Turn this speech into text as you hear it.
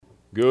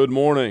Good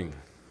morning.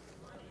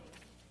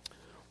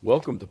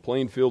 Welcome to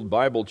Plainfield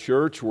Bible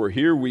Church. We're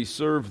here, we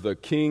serve the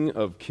King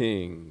of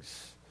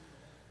Kings.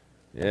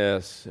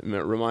 Yes, it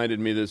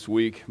reminded me this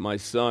week, my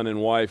son and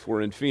wife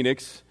were in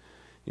Phoenix.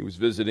 He was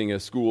visiting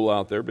a school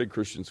out there, big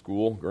Christian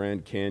school,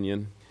 Grand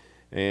Canyon.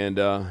 And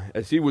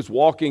as he was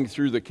walking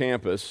through the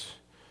campus,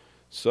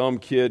 some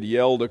kid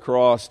yelled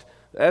across,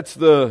 "That's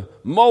the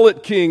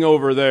mullet king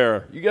over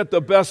there. You got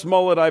the best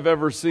mullet I've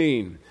ever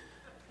seen."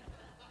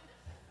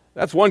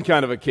 That's one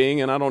kind of a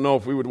king, and I don't know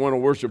if we would want to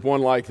worship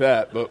one like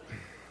that, but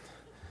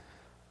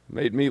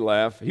made me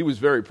laugh. He was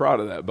very proud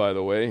of that, by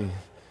the way,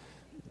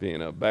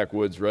 being a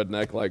backwoods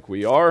redneck like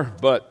we are.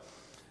 But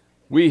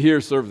we here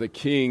serve the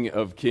King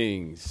of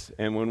Kings.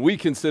 And when we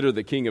consider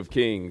the King of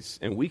Kings,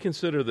 and we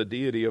consider the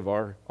deity of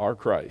our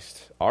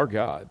Christ, our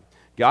God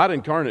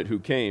incarnate who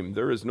came,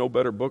 there is no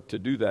better book to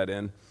do that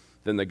in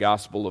than the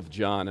Gospel of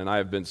John. And I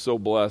have been so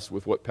blessed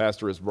with what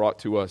Pastor has brought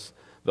to us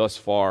thus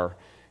far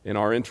in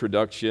our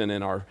introduction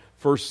and our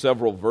first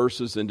several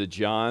verses into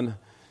John,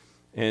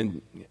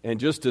 and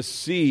just to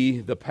see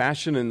the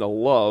passion and the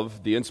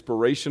love, the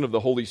inspiration of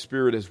the Holy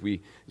Spirit as we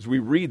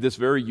read this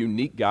very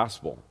unique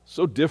gospel,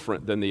 so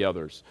different than the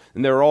others,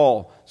 and they're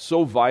all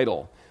so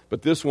vital.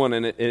 But this one,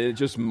 and it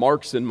just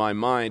marks in my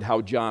mind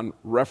how John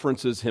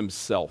references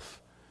himself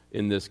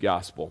in this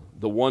gospel,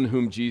 the one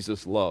whom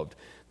Jesus loved.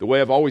 The way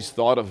I've always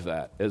thought of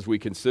that as we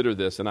consider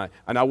this, and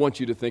I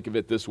want you to think of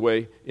it this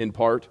way in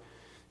part,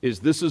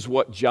 is this is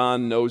what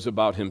John knows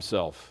about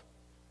himself,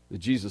 that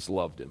Jesus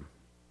loved him.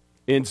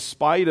 In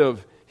spite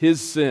of his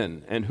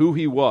sin and who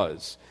he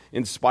was,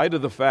 in spite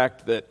of the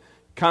fact that,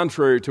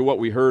 contrary to what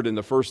we heard in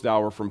the first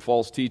hour from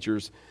false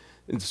teachers,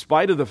 in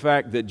spite of the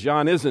fact that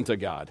John isn't a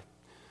God,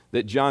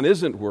 that John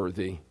isn't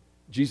worthy,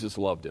 Jesus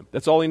loved him.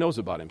 That's all he knows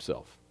about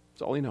himself.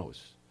 That's all he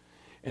knows.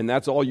 And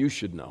that's all you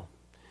should know,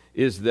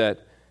 is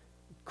that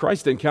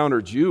Christ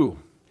encountered you,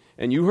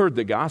 and you heard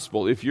the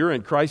gospel. If you're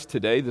in Christ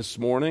today, this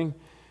morning,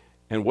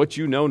 and what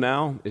you know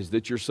now is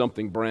that you're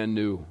something brand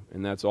new,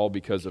 and that's all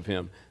because of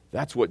him.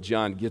 That's what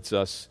John gets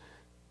us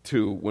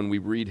to when we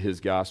read his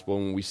gospel,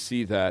 when we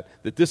see that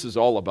this is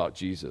all about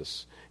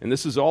Jesus. And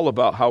this is all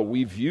about how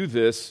we view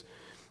this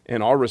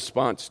and our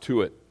response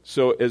to it.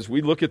 So as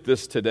we look at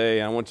this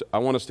today, I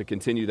want us to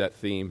continue that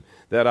theme,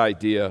 that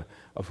idea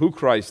of who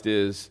Christ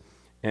is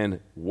and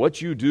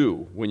what you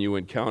do when you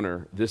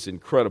encounter this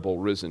incredible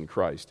risen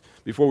Christ.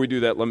 Before we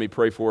do that, let me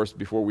pray for us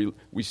before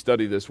we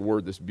study this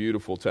word, this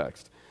beautiful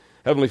text.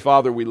 Heavenly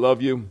Father, we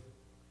love you.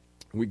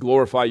 We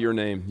glorify your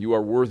name. You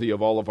are worthy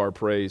of all of our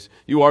praise.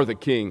 You are the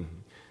King.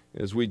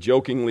 As we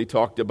jokingly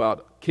talked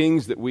about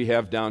kings that we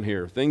have down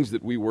here, things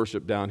that we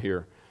worship down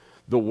here,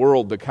 the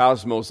world, the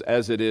cosmos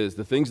as it is,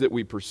 the things that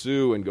we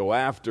pursue and go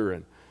after,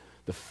 and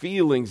the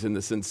feelings and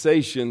the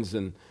sensations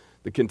and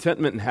the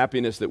contentment and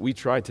happiness that we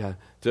try to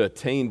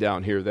attain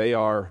down here, they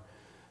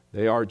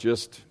are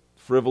just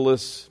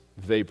frivolous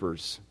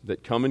vapors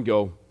that come and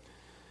go.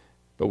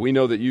 But we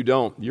know that you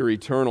don't. You're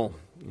eternal.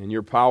 And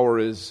your power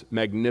is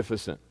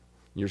magnificent.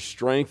 Your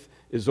strength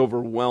is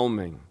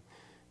overwhelming.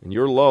 And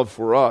your love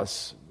for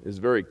us is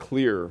very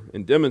clear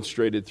and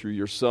demonstrated through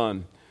your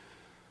Son,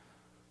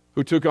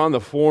 who took on the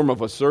form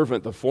of a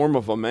servant, the form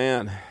of a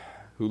man,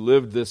 who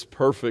lived this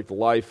perfect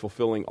life,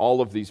 fulfilling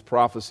all of these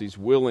prophecies,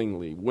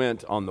 willingly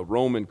went on the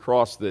Roman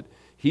cross that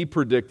he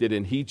predicted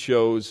and he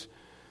chose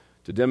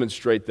to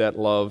demonstrate that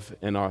love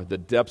and the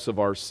depths of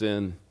our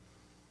sin.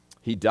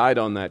 He died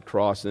on that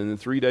cross, and then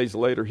 3 days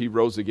later he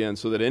rose again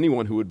so that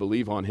anyone who would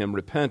believe on him,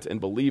 repent and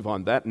believe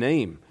on that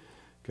name,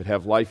 could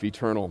have life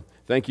eternal.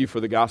 Thank you for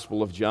the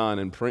Gospel of John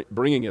and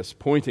pointing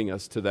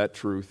us to that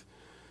truth,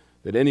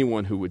 that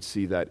anyone who would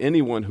see that,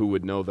 anyone who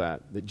would know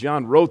that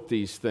John wrote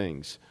these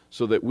things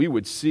so that we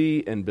would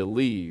see and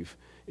believe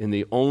in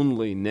the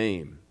only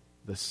name,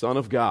 the Son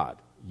of God,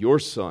 your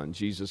Son,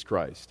 Jesus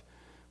Christ.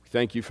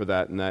 Thank you for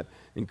that and that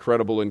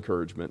incredible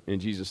encouragement. In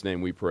Jesus'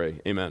 name we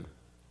pray. Amen.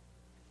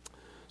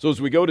 So as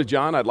we go to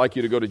John, I'd like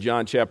you to go to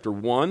John chapter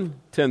 1,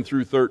 10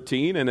 through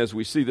 13. And as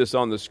we see this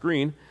on the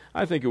screen,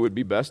 I think it would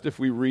be best if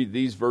we read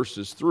these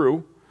verses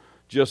through,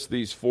 just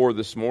these 4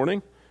 this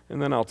morning,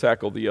 and then I'll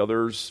tackle the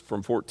others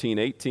from 14,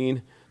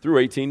 18 through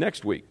 18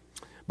 next week.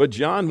 But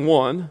John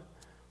 1,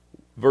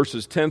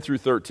 verses 10 through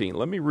 13.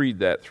 Let me read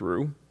that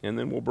through, and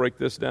then we'll break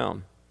this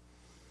down.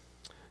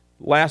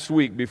 Last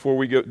week, before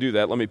we do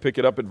that, let me pick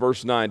it up at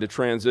verse 9 to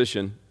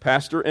transition.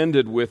 Pastor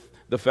ended with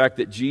the fact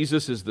that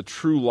Jesus is the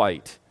true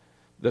light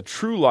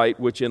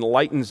which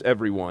enlightens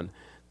everyone.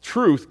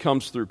 Truth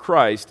comes through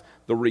Christ.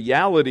 The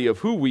reality of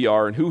who we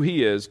are and who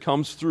he is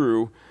comes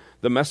through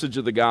the message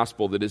of the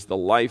gospel that is the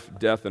life,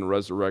 death, and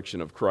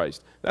resurrection of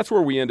Christ. That's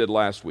where we ended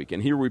last week,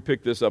 and here we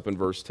pick this up in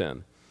verse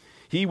 10.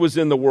 He was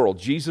in the world,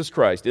 Jesus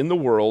Christ, in the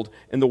world,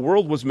 and the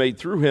world was made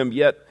through him,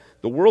 yet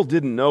the world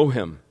didn't know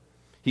him.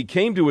 He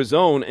came to his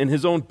own, and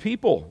his own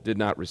people did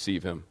not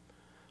receive him.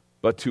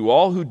 But to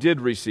all who did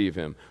receive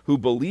him, who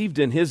believed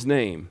in his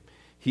name,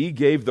 he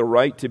gave the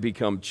right to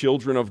become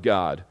children of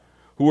God,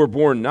 who were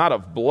born not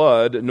of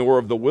blood, nor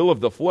of the will of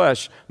the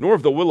flesh, nor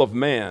of the will of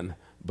man,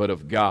 but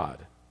of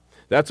God.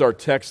 That's our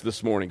text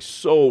this morning.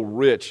 So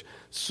rich,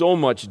 so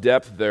much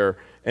depth there.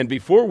 And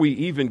before we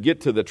even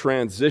get to the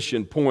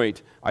transition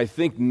point, I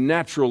think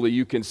naturally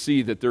you can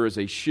see that there is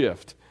a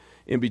shift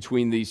in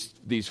between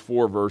these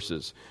four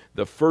verses,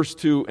 the first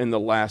two and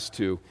the last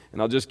two.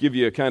 And I'll just give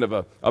you a kind of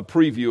a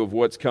preview of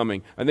what's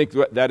coming. I think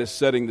that is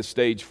setting the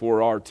stage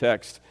for our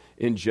text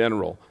in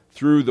general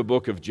through the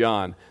book of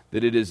John,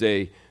 that it is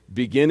a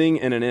beginning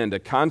and an end, a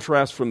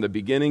contrast from the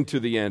beginning to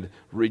the end,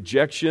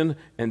 rejection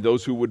and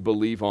those who would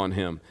believe on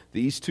him.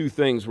 These two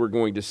things we're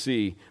going to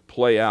see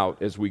play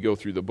out as we go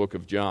through the book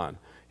of John.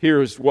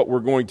 Here's what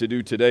we're going to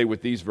do today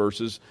with these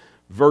verses.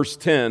 Verse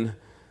 10,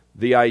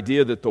 the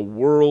idea that the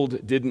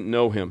world didn't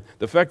know him.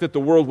 The fact that the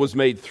world was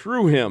made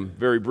through him,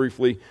 very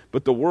briefly,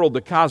 but the world,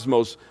 the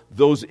cosmos,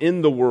 those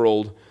in the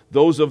world,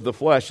 those of the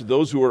flesh,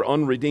 those who are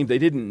unredeemed, they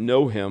didn't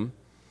know him.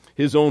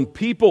 His own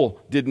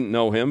people didn't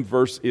know him.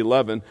 Verse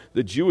 11,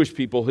 the Jewish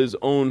people, his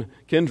own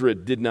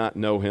kindred, did not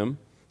know him,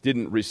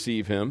 didn't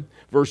receive him.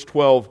 Verse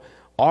 12,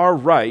 our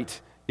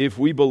right, if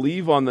we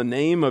believe on the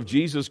name of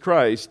Jesus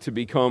Christ, to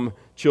become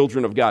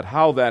children of God.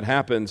 How that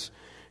happens,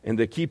 and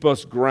to keep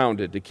us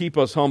grounded, to keep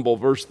us humble.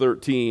 Verse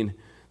 13,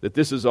 that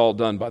this is all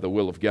done by the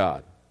will of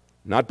God.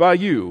 Not by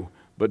you,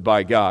 but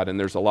by God. And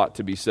there's a lot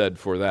to be said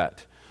for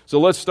that. So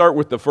let's start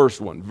with the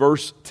first one.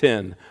 Verse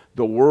 10,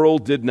 the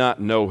world did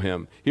not know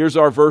him. Here's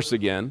our verse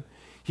again.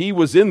 He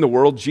was in the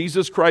world.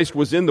 Jesus Christ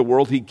was in the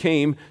world. He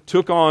came,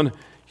 took on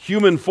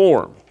human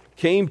form,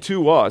 came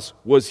to us,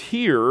 was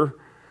here,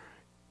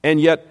 and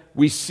yet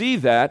we see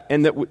that,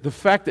 and that the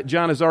fact that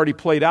John has already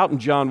played out in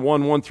John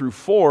 1 through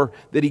 4,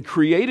 that he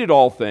created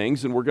all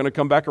things, and we're going to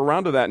come back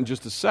around to that in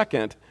just a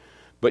second,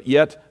 but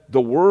yet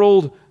the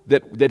world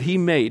that he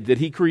made, that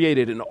he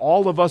created, and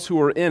all of us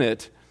who are in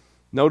it,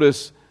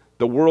 notice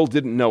the world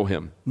didn't know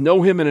him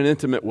in an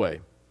intimate way.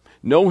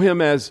 Know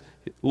him as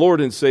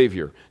Lord and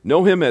Savior.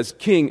 Know him as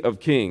King of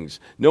Kings.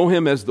 Know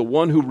him as the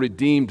one who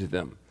redeemed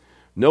them.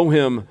 Know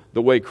him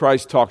the way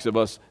Christ talks of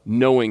us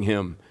knowing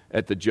him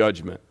at the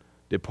judgment.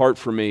 Depart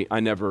from me, I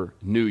never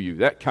knew you.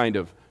 That kind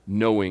of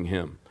knowing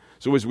him.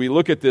 So as we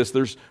look at this,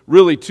 there's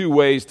really two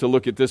ways to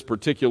look at this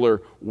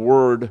particular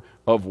word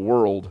of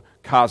world,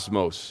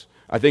 cosmos.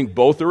 I think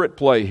both are at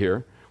play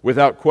here.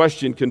 Without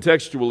question,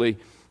 contextually,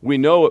 we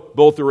know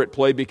both are at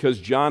play because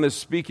John is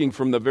speaking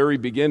from the very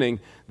beginning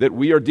that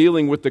we are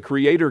dealing with the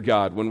Creator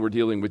God when we're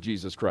dealing with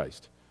Jesus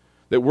Christ.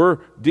 That we're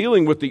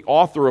dealing with the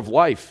author of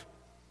life,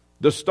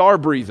 the star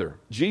breather,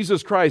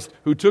 Jesus Christ,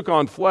 who took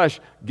on flesh,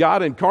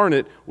 God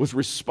incarnate, was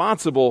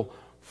responsible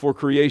for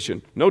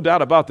creation. No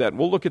doubt about that.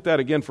 We'll look at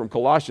that again from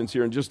Colossians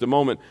here in just a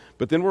moment.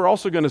 But then we're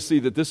also going to see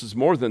that this is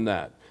more than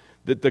that.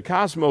 That the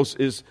cosmos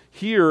is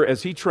here,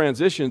 as he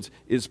transitions,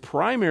 is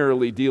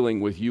primarily dealing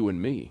with you and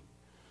me.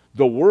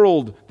 The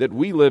world that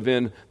we live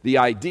in, the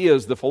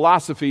ideas, the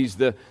philosophies,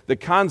 the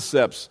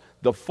concepts,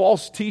 the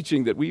false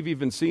teaching that we've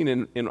even seen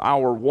in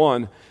hour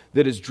one,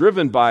 that is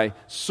driven by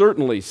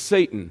certainly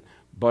Satan,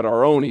 but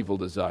our own evil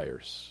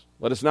desires.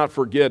 Let us not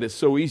forget, it's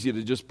so easy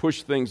to just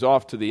push things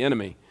off to the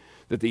enemy,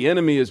 that the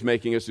enemy is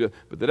making us do it,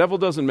 but the devil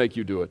doesn't make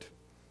you do it.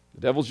 The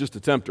devil's just a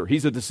tempter.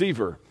 He's a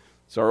deceiver.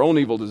 It's our own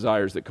evil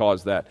desires that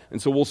cause that.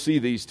 And so we'll see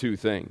these two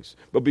things.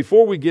 But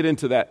before we get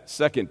into that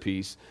second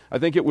piece, I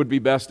think it would be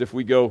best if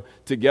we go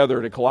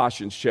together to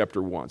Colossians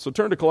chapter 1. So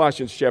turn to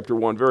Colossians chapter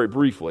 1 very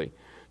briefly,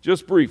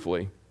 just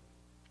briefly,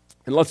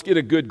 and let's get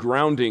a good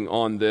grounding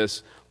on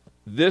this.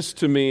 This,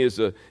 to me, is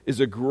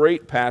a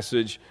great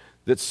passage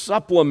that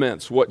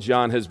supplements what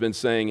John has been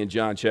saying in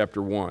John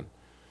chapter 1.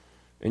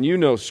 And you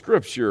know,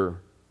 Scripture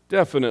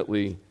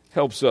definitely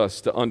helps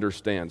us to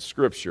understand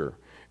Scripture.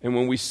 And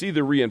when we see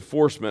the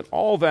reinforcement,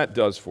 all that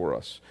does for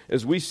us,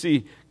 as we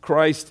see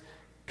Christ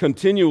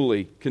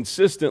continually,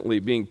 consistently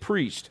being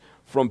preached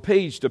from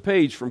page to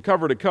page, from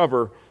cover to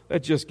cover,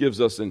 that just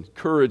gives us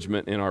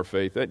encouragement in our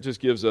faith. That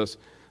just gives us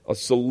a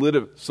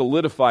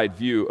solidified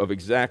view of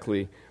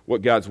exactly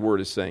what God's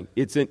Word is saying.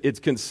 It's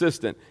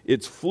consistent,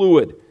 it's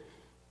fluid,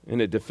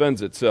 and it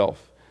defends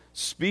itself.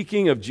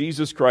 Speaking of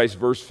Jesus Christ,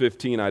 verse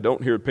 15, I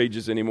don't hear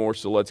pages anymore,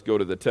 so let's go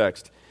to the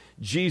text.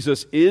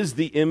 Jesus is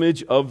the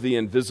image of the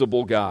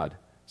invisible God.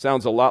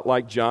 Sounds a lot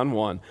like John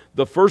 1.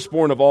 The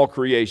firstborn of all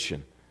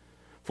creation.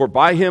 For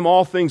by him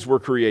all things were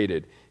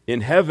created,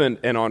 in heaven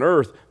and on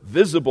earth,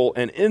 visible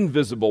and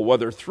invisible,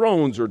 whether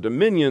thrones or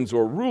dominions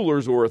or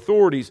rulers or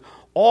authorities,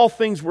 all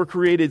things were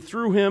created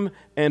through him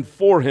and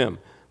for him.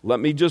 Let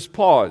me just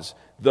pause.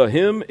 The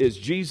him is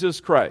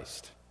Jesus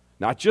Christ.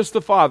 Not just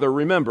the Father.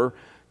 Remember,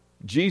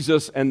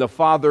 Jesus and the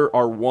Father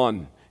are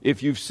one.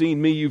 If you've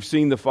seen me, you've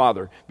seen the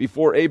Father.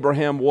 Before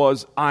Abraham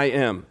was, I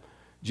am.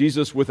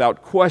 Jesus,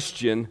 without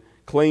question,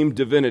 claimed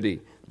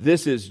divinity.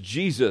 This is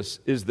Jesus,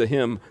 is the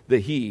him, the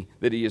he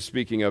that he is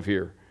speaking of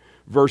here.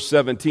 Verse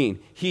 17,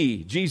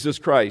 he, Jesus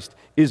Christ,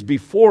 is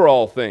before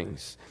all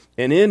things,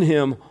 and in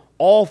him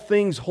all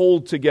things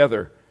hold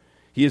together.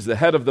 He is the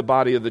head of the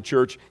body of the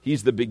church.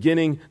 He's the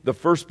beginning, the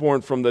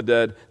firstborn from the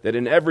dead, that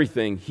in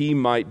everything he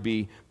might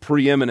be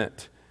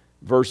preeminent.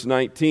 Verse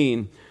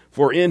 19,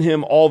 For in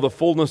him all the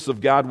fullness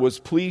of God was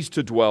pleased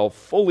to dwell,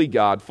 fully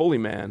God, fully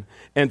man,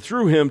 and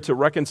through him to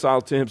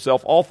reconcile to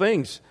himself all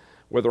things,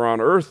 whether on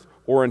earth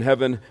or in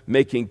heaven,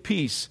 making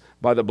peace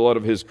by the blood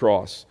of his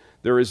cross.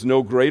 There is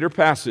no greater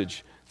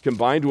passage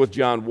combined with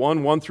John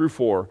 1 through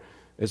 4,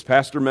 as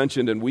Pastor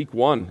mentioned in week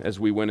 1 as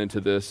we went into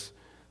this,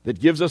 that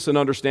gives us an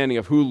understanding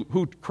of who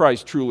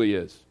Christ truly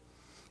is.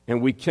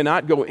 And we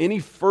cannot go any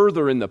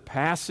further in the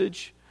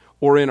passage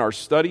or in our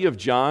study of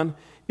John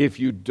if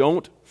you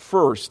don't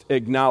first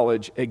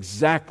acknowledge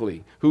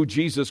exactly who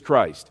Jesus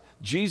Christ,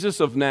 Jesus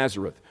of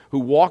Nazareth, who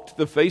walked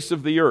the face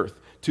of the earth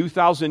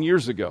 2,000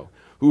 years ago,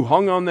 who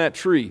hung on that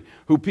tree,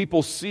 who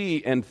people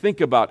see and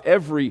think about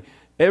every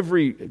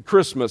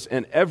Christmas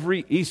and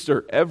every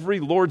Easter, every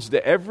Lord's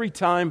Day, every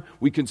time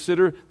we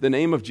consider the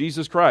name of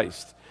Jesus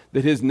Christ,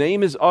 that his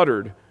name is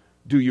uttered.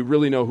 Do you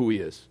really know who he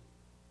is?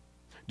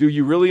 Do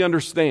you really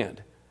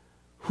understand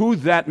who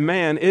that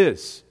man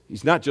is?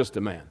 He's not just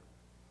a man.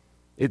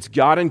 It's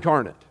God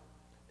incarnate.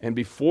 And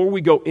before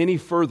we go any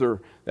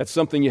further, that's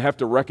something you have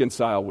to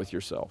reconcile with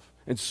yourself.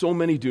 And so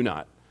many do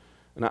not.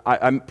 And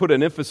I put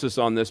an emphasis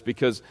on this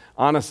because,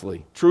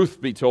 honestly, truth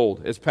be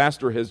told, as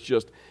Pastor has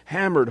just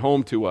hammered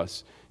home to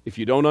us, if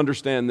you don't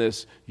understand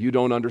this, you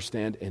don't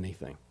understand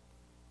anything.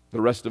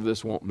 The rest of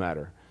this won't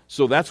matter.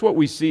 So that's what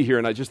we see here,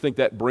 and I just think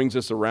that brings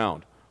us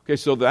around. Okay,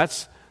 so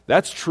that's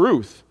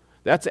truth.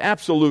 That's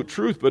absolute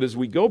truth. But as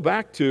we go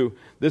back to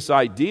this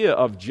idea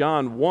of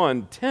John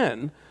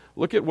 1:10,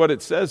 look at what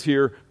it says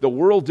here. The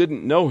world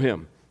didn't know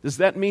him. Does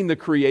that mean the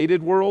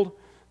created world?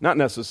 Not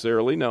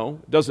necessarily, no.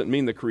 It doesn't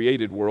mean the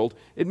created world.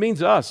 It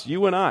means us,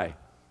 you and I.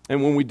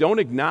 And when we don't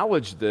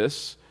acknowledge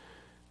this,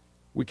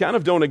 we kind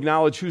of don't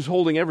acknowledge who's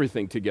holding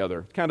everything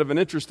together. Kind of an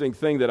interesting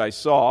thing that I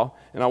saw,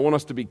 and I want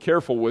us to be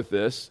careful with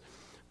this,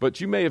 but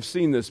you may have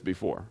seen this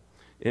before.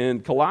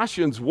 In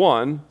Colossians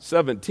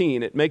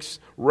 1:17, it makes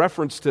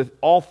reference to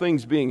all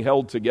things being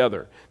held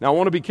together. Now, I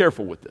want to be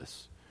careful with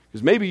this,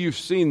 because maybe you've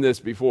seen this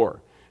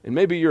before. And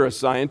maybe you're a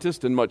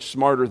scientist and much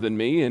smarter than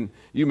me, and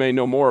you may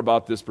know more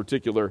about this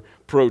particular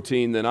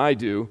protein than I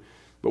do.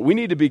 But we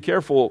need to be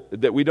careful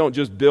that we don't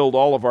just build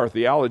all of our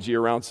theology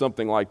around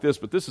something like this.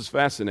 But this is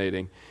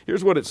fascinating.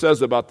 Here's what it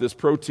says about this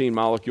protein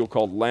molecule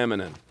called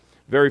laminin.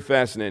 Very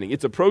fascinating.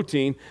 It's a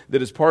protein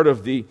that is part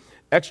of the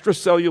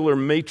extracellular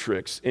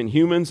matrix in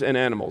humans and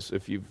animals.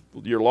 If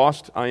you're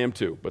lost, I am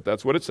too, but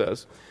that's what it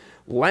says.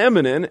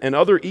 Laminin and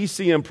other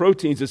ECM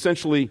proteins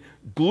essentially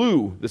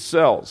glue the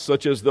cells,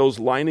 such as those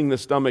lining the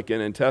stomach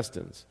and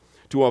intestines,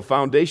 to a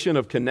foundation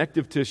of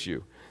connective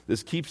tissue.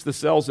 This keeps the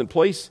cells in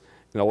place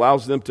and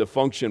allows them to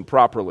function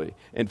properly.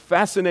 And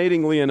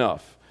fascinatingly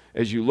enough,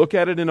 as you look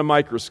at it in a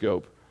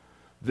microscope,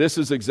 this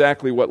is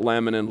exactly what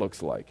laminin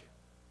looks like,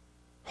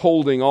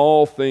 holding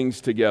all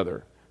things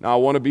together. Now, I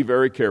want to be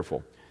very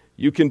careful.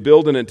 You can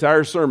build an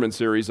entire sermon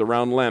series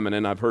around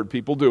laminin. I've heard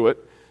people do it,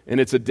 and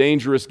it's a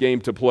dangerous game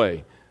to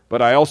play.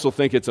 But I also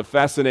think it's a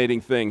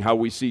fascinating thing how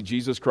we see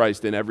Jesus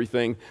Christ in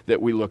everything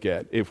that we look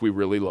at, if we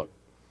really look.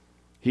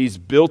 He's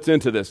built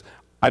into this.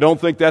 I don't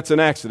think that's an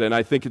accident.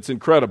 I think it's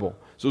incredible.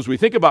 So as we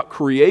think about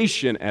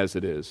creation as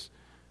it is,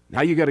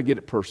 now you got to get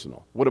it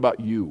personal. What about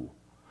you?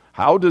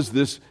 How does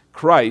this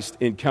Christ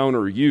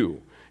encounter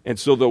you? And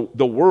so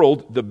the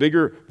world, the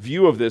bigger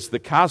view of this, the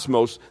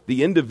cosmos,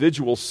 the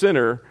individual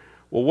sinner,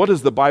 well, what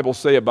does the Bible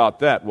say about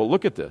that? Well,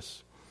 look at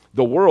this.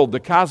 The world, the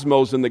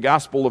cosmos, and the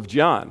Gospel of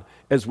John.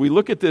 As we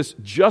look at this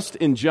just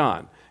in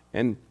John,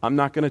 and I'm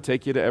not going to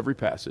take you to every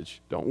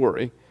passage, don't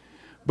worry,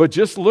 but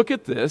just look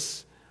at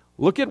this.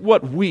 Look at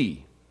what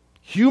we,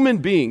 human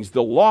beings,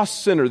 the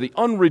lost sinner, the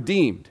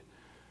unredeemed,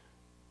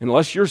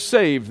 unless you're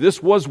saved,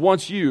 this was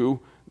once you,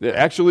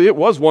 actually it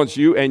was once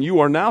you, and you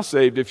are now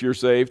saved if you're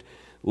saved.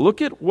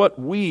 Look at what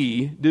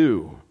we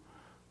do.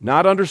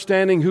 Not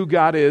understanding who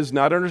God is,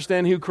 not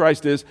understanding who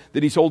Christ is,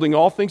 that he's holding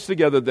all things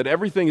together, that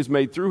everything is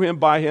made through him,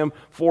 by him,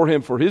 for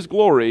his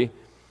glory.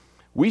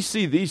 We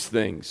see these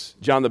things.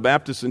 John the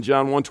Baptist in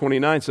John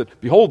 1:29 said,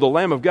 "Behold, the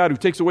Lamb of God who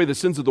takes away the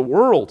sins of the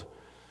world."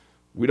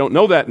 We don't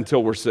know that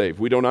until we're saved.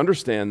 We don't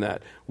understand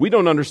that. We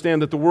don't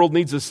understand that the world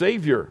needs a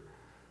Savior.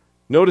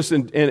 Notice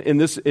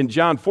in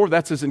John 4,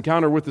 that's his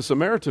encounter with the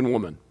Samaritan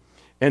woman.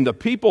 And the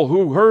people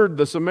who heard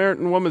the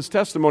Samaritan woman's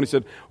testimony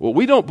said, "Well,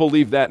 we don't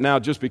believe that now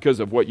just because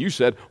of what you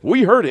said.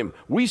 We heard him.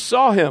 We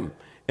saw him."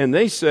 And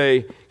they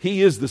say,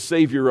 "He is the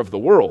Savior of the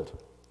world."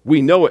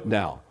 We know it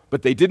now,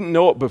 but they didn't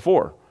know it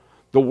before.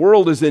 The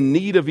world is in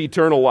need of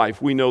eternal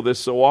life. We know this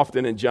so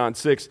often in John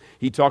 6.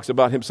 He talks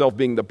about himself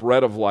being the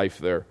bread of life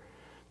there.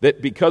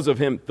 That because of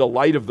him, the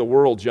light of the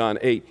world, John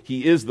 8,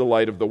 he is the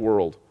light of the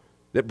world.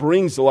 That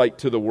brings light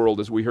to the world,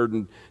 as we heard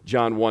in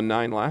John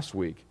 1:9 last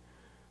week.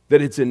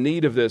 That it's in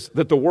need of this.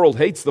 That the world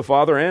hates the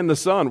Father and the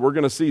Son. We're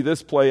going to see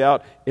this play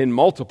out in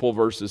multiple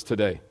verses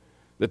today.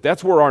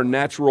 That's where our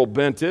natural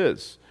bent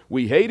is.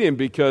 We hate him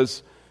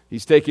because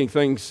he's taking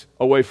things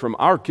away from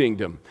our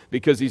kingdom,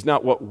 because he's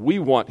not what we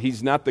want.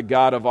 He's not the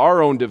God of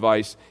our own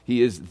device.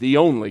 He is the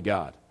only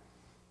God.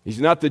 He's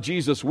not the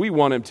Jesus we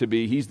want him to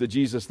be. He's the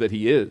Jesus that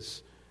he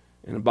is.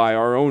 And by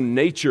our own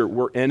nature,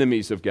 we're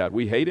enemies of God.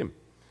 We hate him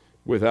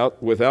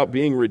without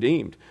being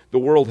redeemed. The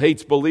world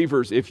hates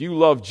believers. If you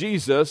love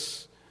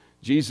Jesus,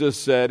 Jesus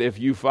said, if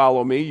you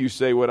follow me, you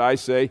say what I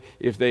say.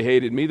 If they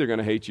hated me, they're going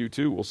to hate you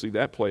too. We'll see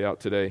that play out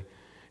today.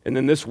 And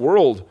then this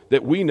world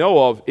that we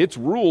know of, it's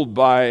ruled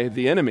by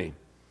the enemy.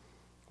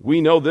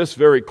 We know this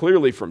very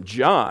clearly from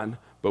John,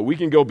 but we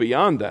can go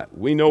beyond that.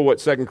 We know what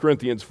 2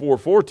 Corinthians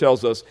 4:4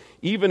 tells us.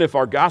 Even if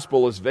our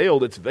gospel is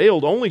veiled, it's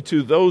veiled only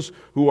to those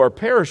who are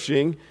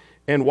perishing.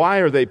 And why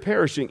are they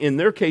perishing? In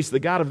their case, the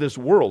god of this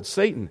world,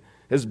 Satan,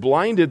 has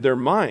blinded their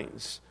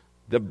minds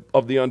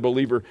of the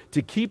unbeliever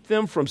to keep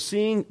them from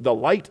seeing the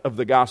light of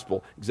the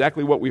gospel.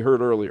 Exactly what we heard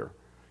earlier.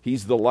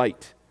 He's the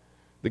light.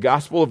 The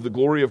gospel of the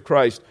glory of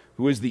Christ,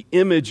 who is the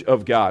image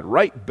of God.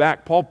 Right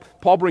back,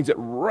 Paul brings it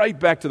right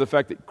back to the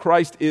fact that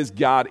Christ is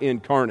God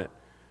incarnate.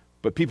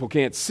 But people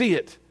can't see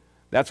it.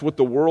 That's what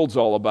the world's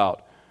all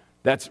about.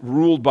 That's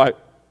ruled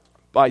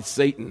by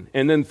Satan.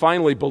 And then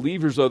finally,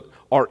 believers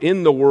are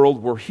in the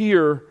world. We're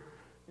here.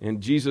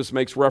 And Jesus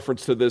makes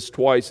reference to this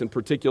twice, in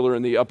particular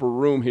in the upper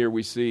room here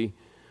we see,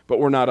 but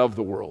we're not of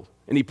the world.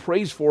 And he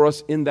prays for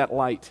us in that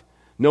light,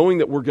 knowing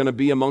that we're going to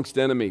be amongst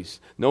enemies,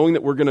 knowing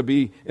that we're going to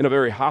be in a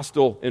very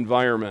hostile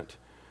environment,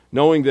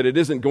 knowing that it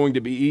isn't going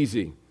to be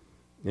easy,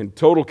 in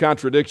total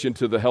contradiction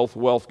to the health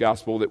wealth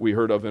gospel that we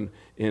heard of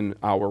in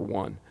hour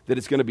one, that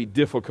it's going to be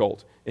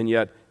difficult, and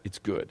yet it's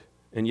good,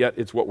 and yet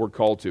it's what we're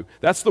called to.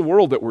 That's the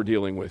world that we're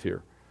dealing with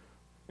here.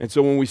 And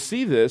so when we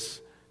see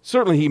this,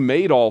 certainly he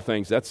made all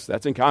things.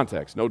 That's in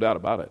context, no doubt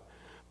about it.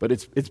 But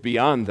it's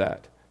beyond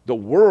that. The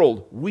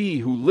world, we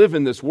who live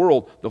in this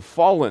world, the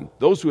fallen,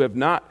 those who have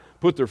not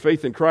put their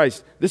faith in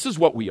Christ, this is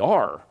what we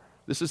are.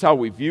 This is how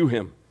we view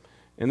him.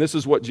 And this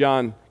is what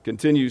John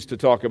continues to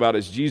talk about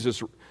as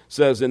Jesus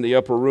says in the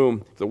upper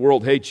room, if the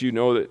world hates you,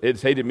 know that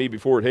it's hated me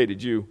before it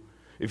hated you.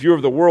 If you're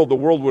of the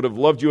world would have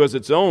loved you as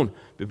its own.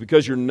 But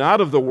because you're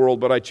not of the world,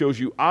 but I chose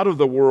you out of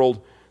the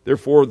world,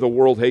 therefore the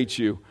world hates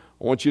you.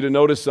 I want you to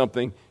notice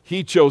something.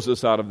 He chose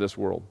us out of this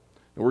world.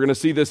 And we're going to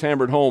see this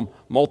hammered home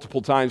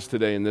multiple times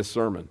today in this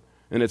sermon.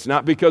 And it's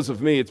not because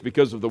of me, it's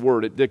because of the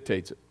Word. It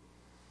dictates it.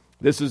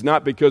 This is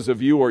not because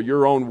of you or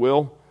your own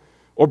will,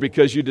 or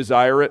because you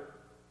desire it,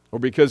 or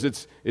because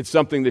it's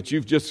something that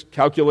you've just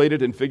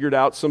calculated and figured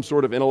out, some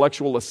sort of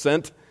intellectual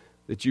assent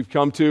that you've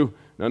come to.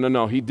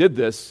 No. He did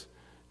this.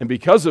 And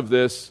because of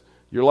this,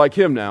 you're like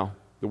him now.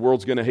 The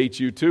world's going to hate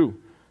you too.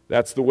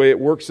 That's the way it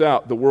works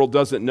out. The world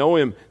doesn't know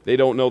him. They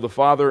don't know the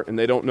Father, and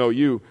they don't know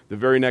you. The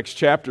very next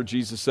chapter,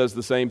 Jesus says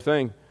the same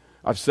thing.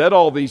 I've said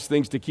all these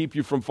things to keep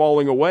you from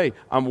falling away.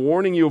 I'm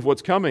warning you of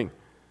what's coming.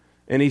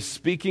 And he's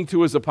speaking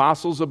to his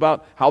apostles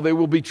about how they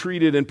will be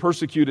treated and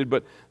persecuted,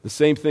 but the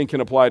same thing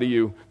can apply to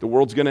you. The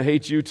world's going to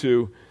hate you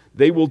too.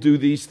 They will do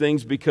these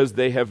things because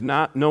they have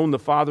not known the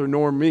Father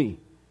nor me.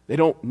 They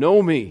don't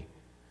know me.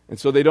 And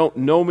so they don't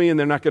know me, and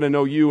they're not going to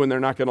know you, and they're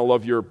not going to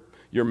love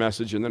your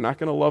message, and they're not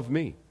going to love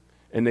me.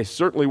 And they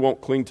certainly won't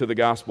cling to the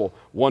gospel.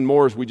 One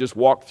more as we just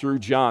walk through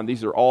John.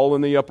 These are all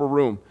in the upper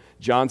room.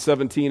 John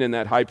 17 in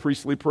that high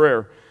priestly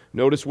prayer.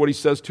 Notice what he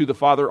says to the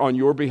Father on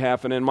your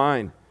behalf and in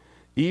mine.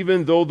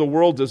 Even though the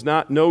world does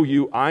not know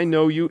you, I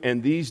know you,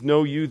 and these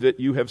know you that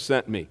you have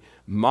sent me.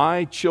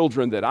 My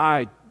children that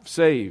I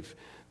save,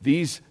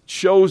 these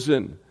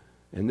chosen,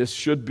 and this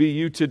should be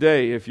you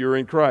today if you're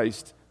in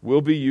Christ,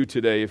 will be you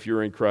today if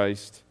you're in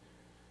Christ.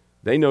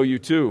 They know you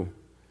too.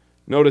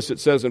 Notice it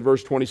says in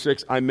verse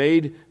 26, I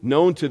made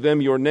known to them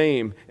your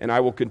name, and I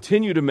will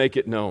continue to make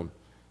it known,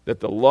 that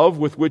the love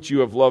with which you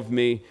have loved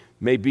me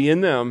may be in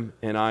them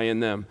and I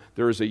in them.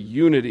 There is a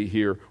unity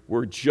here.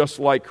 We're just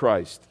like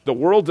Christ. The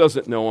world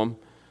doesn't know him,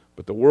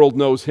 but the world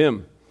knows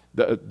him.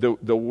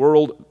 The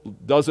world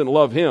doesn't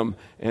love him,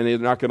 and they're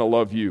not going to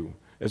love you.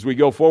 As we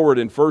go forward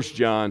in 1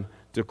 John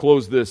to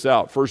close this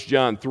out, 1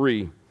 John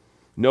 3,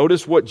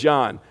 notice what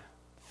John,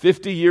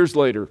 50 years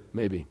later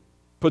maybe,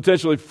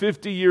 potentially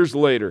 50 years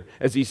later,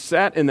 as he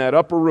sat in that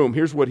upper room,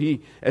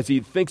 as he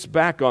thinks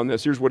back on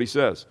this, here's what he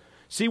says.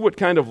 See what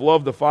kind of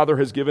love the Father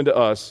has given to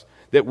us,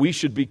 that we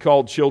should be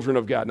called children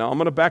of God. Now, I'm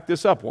going to back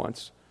this up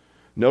once.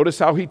 Notice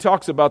how he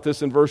talks about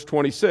this in verse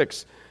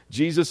 26.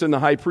 Jesus in the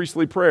high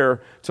priestly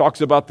prayer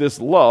talks about this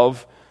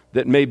love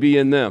that may be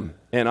in them,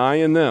 and I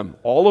in them.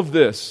 All of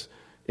this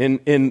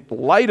in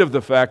light of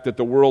the fact that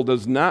the world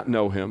does not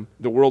know him.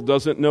 The world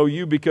doesn't know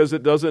you because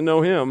it doesn't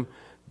know him.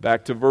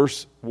 Back to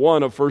verse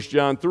 1 of 1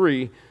 John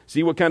 3.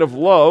 See what kind of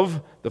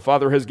love the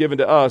Father has given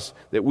to us,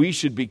 that we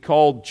should be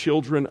called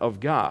children of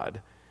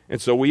God. And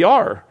so we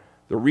are.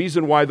 The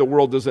reason why the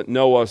world doesn't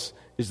know us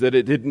is that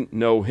it didn't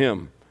know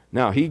him.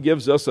 Now, he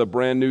gives us a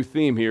brand new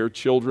theme here,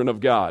 children of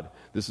God.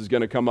 This is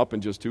going to come up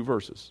in just 2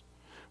 verses.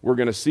 We're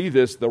going to see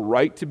this, the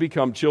right to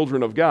become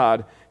children of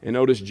God. And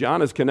notice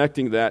John is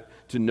connecting that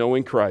to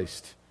knowing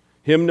Christ.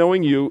 Him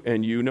knowing you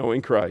and you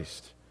knowing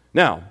Christ.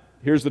 Now,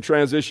 here's the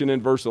transition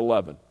in verse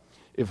 11.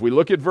 If we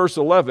look at verse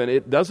 11,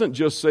 it doesn't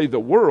just say the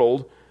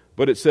world,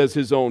 but it says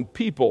his own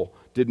people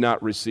did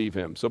not receive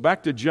him. So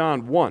back to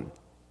John 1.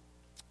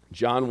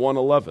 John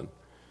 1:11.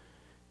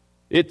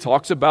 It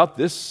talks about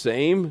this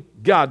same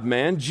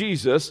God-man,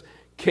 Jesus,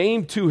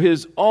 came to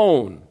his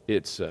own,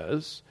 it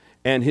says,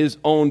 and his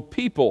own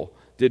people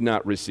did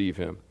not receive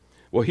him.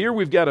 Well, here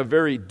we've got a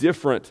very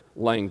different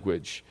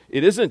language.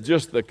 It isn't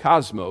just the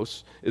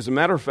cosmos. As a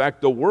matter of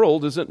fact, the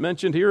world isn't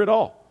mentioned here at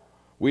all.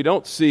 We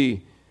don't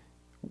see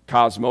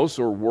cosmos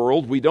or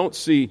world. We don't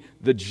see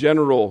the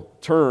general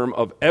term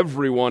of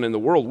everyone in the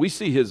world. We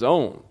see his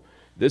own.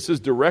 This is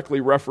directly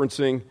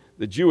referencing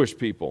the Jewish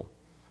people,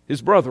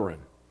 his brethren,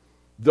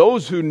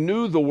 those who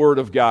knew the Word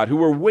of God, who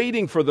were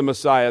waiting for the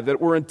Messiah, that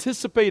were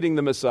anticipating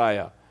the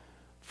Messiah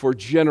for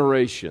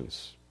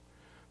generations,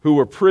 who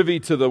were privy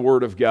to the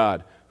Word of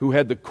God, who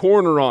had the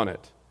corner on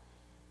it,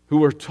 who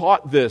were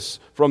taught this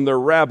from their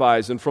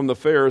rabbis and from the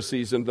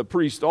Pharisees and the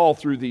priests all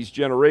through these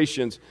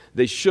generations.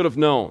 They should have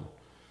known.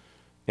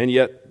 And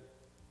yet,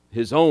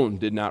 his own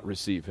did not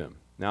receive him.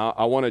 Now,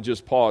 I want to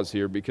just pause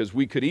here because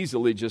we could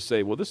easily just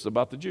say, well, this is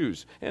about the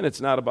Jews, and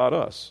it's not about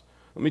us.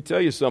 Let me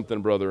tell you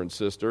something, brother and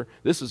sister.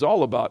 This is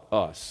all about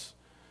us.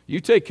 You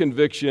take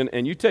conviction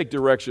and you take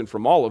direction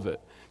from all of it.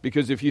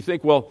 Because if you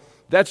think, well,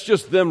 that's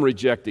just them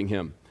rejecting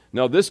him.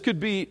 Now, this could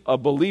be a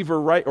believer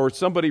or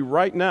somebody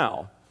right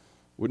now.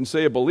 Wouldn't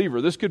say a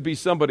believer. This could be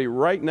somebody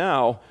right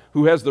now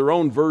who has their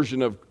own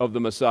version of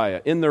the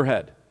Messiah in their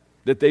head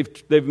that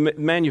they've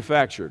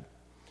manufactured.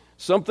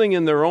 Something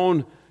in their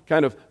own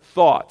kind of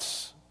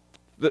thoughts,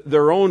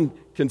 their own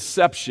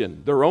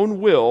conception, their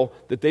own will,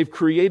 that they've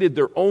created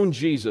their own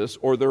Jesus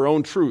or their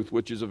own truth,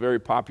 which is a very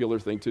popular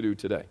thing to do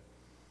today.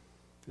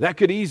 That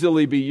could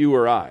easily be you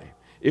or I.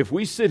 If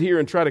we sit here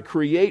and try to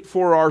create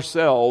for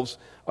ourselves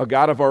a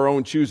God of our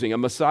own choosing, a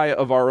Messiah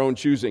of our own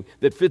choosing,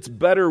 that fits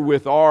better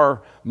with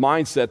our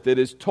mindset that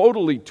is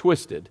totally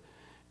twisted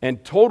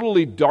and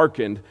totally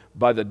darkened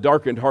by the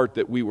darkened heart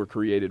that we were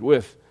created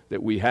with,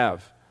 that we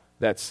have,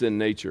 that sin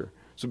nature.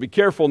 So be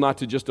careful not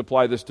to just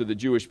apply this to the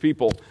Jewish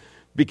people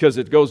because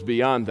it goes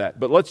beyond that.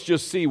 But let's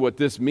just see what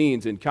this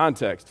means in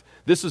context.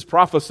 This is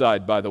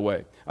prophesied, by the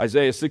way.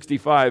 Isaiah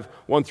 65,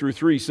 1 through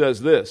 3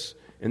 says this,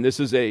 and this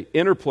is an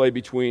interplay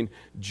between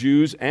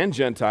Jews and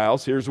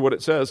Gentiles. Here's what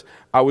it says.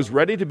 I was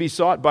ready to be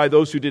sought by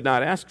those who did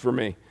not ask for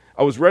me.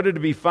 I was ready to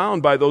be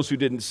found by those who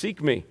didn't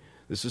seek me.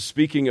 This is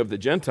speaking of the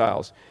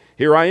Gentiles.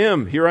 Here I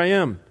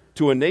am,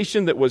 to a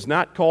nation that was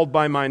not called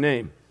by my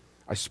name.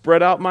 I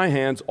spread out my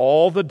hands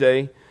all the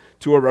day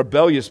to a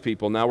rebellious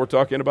people. Now we're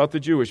talking about the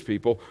Jewish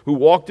people who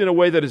walked in a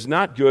way that is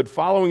not good,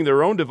 following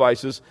their own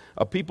devices,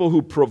 a people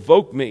who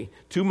provoke me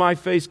to my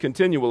face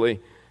continually,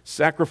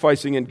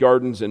 sacrificing in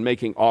gardens and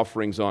making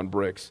offerings on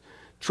bricks,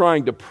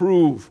 trying to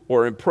prove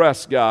or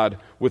impress God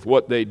with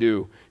what they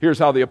do. Here's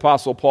how the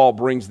Apostle Paul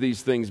brings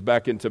these things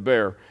back into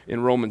bear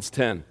in Romans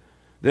 10.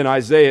 Then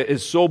Isaiah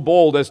is so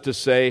bold as to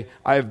say,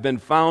 I have been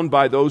found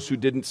by those who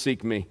didn't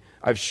seek me.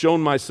 I've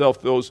shown myself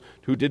to those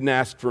who didn't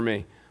ask for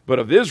me. But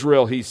of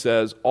Israel, he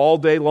says, all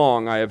day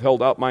long I have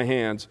held out my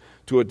hands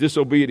to a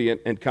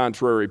disobedient and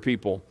contrary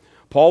people.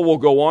 Paul will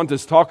go on to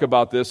talk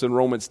about this in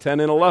Romans 10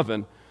 and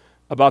 11,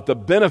 about the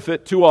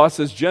benefit to us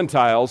as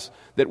Gentiles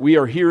that we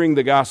are hearing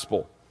the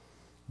gospel.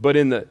 But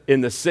in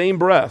the same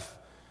breath,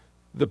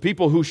 the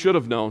people who should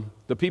have known,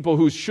 the people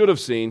who should have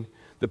seen,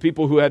 the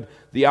people who had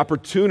the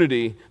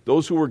opportunity,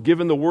 those who were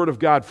given the word of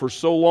God for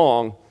so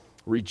long,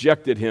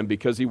 rejected him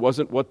because he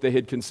wasn't what they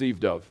had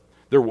conceived of.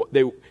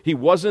 He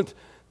wasn't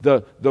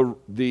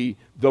the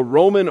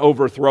Roman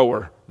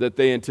overthrower that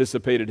they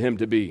anticipated him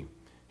to be.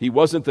 He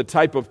wasn't the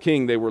type of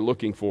king they were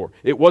looking for.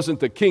 It wasn't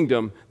the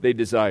kingdom they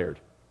desired.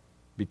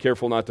 Be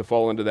careful not to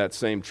fall into that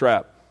same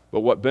trap.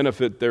 But what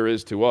benefit there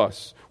is to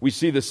us. We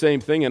see the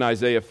same thing in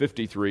Isaiah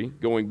 53,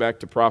 going back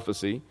to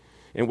prophecy,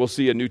 and we'll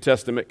see a New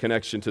Testament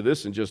connection to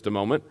this in just a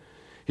moment.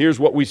 Here's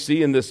what we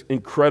see in this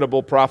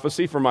incredible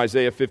prophecy from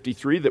Isaiah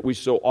 53 that we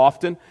so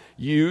often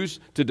use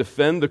to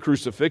defend the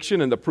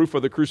crucifixion and the proof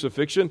of the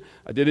crucifixion.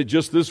 I did it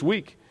just this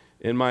week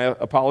in my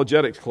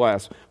apologetics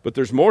class, but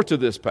there's more to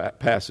this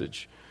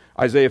passage.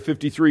 Isaiah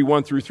 53,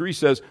 1 through 3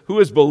 says, who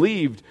has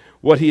believed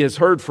what he has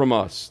heard from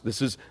us?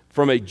 This is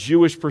from a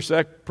Jewish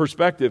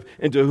perspective.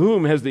 And to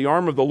whom has the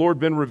arm of the Lord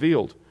been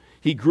revealed?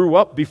 He grew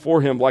up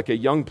before him like a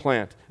young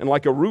plant and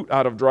like a root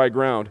out of dry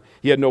ground.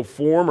 He had no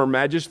form or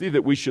majesty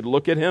that we should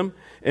look at him,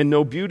 and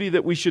no beauty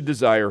that we should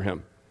desire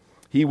him.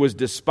 He was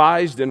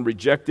despised and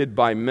rejected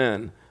by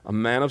men, a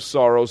man of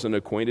sorrows and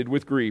acquainted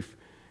with grief.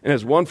 And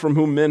as one from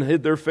whom men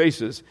hid their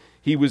faces,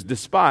 he was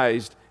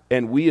despised,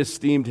 and we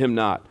esteemed him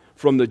not.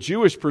 From the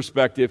Jewish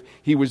perspective,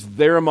 he was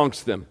there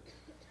amongst them.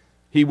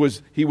 He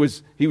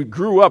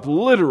grew up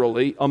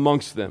literally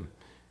amongst them.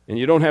 And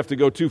you don't have to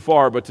go too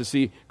far but to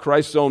see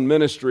Christ's own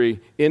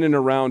ministry in and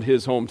around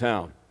his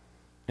hometown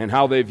and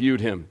how they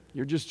viewed him.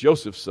 You're just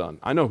Joseph's son.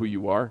 I know who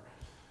you are.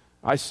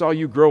 I saw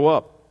you grow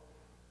up.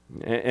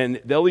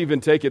 And they'll even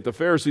take it, the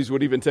Pharisees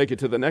would even take it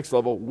to the next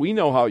level. We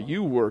know how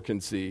you were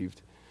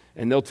conceived.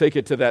 And they'll take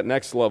it to that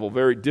next level.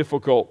 Very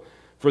difficult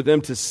for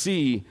them to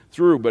see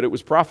through, but it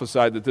was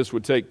prophesied that this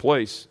would take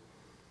place.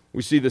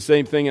 We see the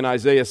same thing in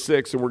Isaiah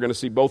 6, and we're going to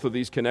see both of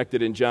these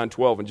connected in John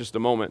 12 in just a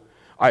moment.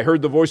 I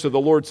heard the voice of the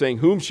Lord saying,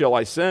 whom shall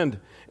I send,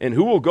 and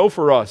who will go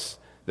for us?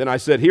 Then I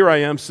said, here I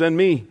am, send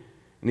me.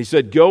 And he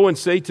said, go and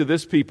say to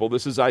this people,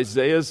 this is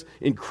Isaiah's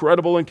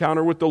incredible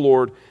encounter with the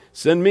Lord.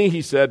 Send me,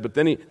 he said, but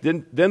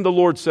then the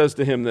Lord says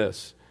to him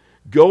this,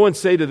 go and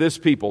say to this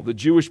people, the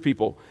Jewish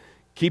people,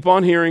 keep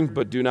on hearing,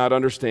 but do not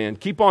understand.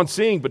 Keep on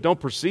seeing, but don't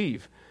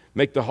perceive.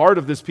 Make the heart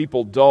of this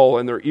people dull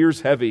and their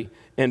ears heavy,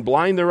 and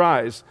blind their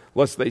eyes,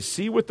 lest they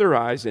see with their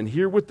eyes and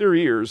hear with their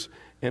ears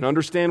and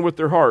understand with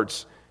their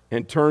hearts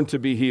and turn to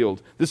be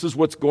healed. This is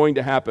what's going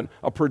to happen,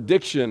 a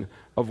prediction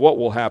of what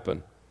will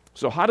happen.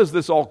 So how does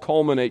this all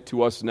culminate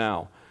to us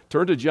now?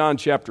 Turn to John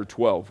chapter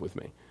 12 with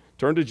me.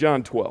 Turn to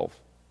John 12.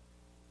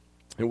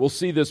 And we'll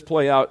see this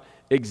play out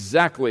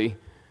exactly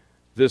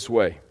this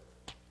way.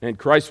 And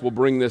Christ will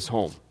bring this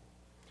home.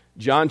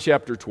 John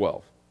chapter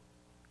 12.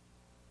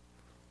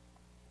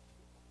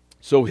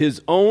 So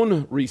his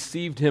own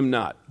received him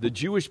not. The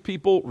Jewish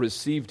people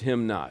received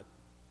him not.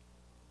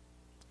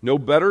 No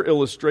better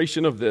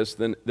illustration of this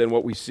than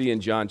what we see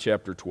in John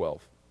chapter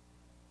 12.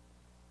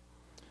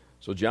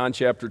 So John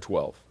chapter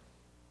 12.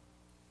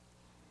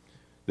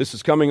 This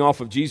is coming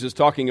off of Jesus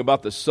talking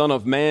about the Son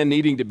of Man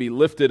needing to be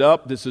lifted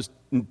up. This is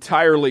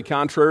entirely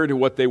contrary to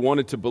what they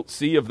wanted to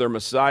see of their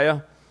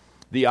Messiah.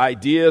 The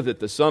idea that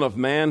the Son of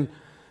Man,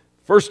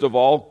 first of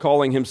all,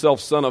 calling himself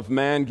Son of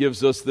Man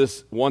gives us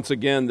this, once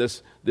again,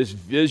 this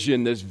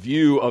vision, this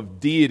view of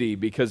deity,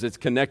 because it's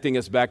connecting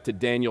us back to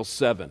Daniel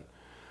 7,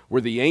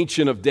 where the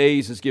Ancient of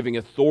Days is giving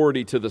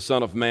authority to the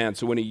Son of Man.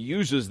 So when he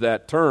uses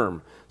that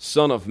term,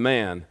 Son of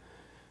Man,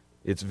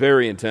 it's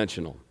very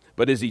intentional.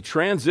 But as he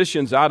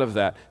transitions out of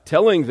that,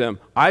 telling them,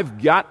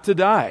 I've got to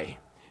die,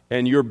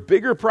 and your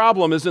bigger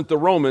problem isn't the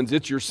Romans,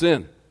 it's your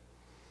sin.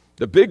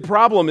 The big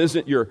problem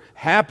isn't your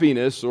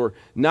happiness or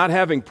not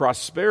having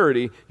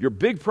prosperity. Your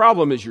big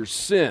problem is your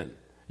sin.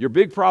 Your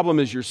big problem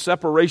is your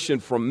separation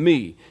from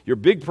me. Your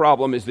big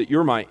problem is that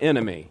you're my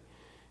enemy.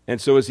 And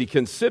so as he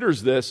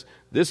considers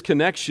this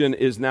connection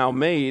is now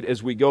made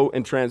as we go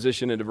and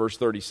transition into verse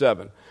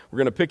 37. We're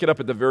going to pick it up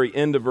at the very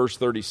end of verse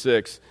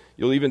 36.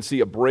 You'll even see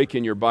a break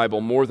in your Bible,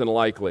 more than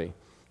likely,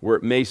 where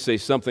it may say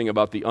something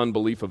about the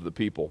unbelief of the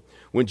people.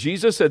 When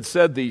Jesus had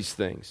said these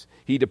things,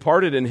 he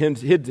departed and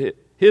hid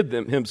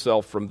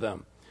himself from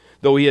them.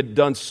 Though he had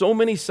done so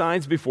many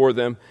signs before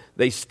them,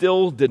 they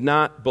still did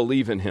not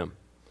believe in him.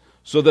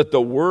 So that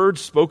the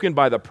words spoken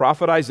by the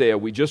prophet Isaiah,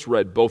 we just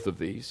read both of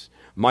these,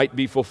 might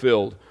be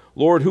fulfilled.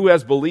 Lord, who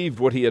has believed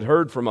what he had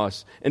heard from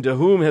us? And to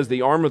whom has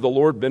the arm of the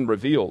Lord been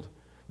revealed?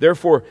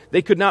 Therefore,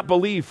 they could not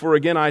believe, for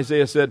again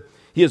Isaiah said,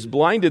 he has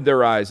blinded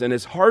their eyes and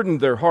has hardened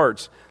their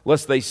hearts,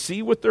 lest they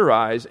see with their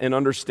eyes and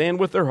understand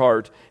with their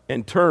heart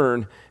and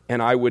turn,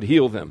 and I would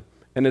heal them.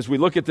 And as we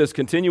look at this,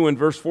 continue in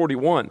verse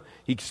 41,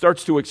 he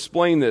starts to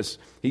explain this.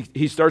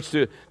 He starts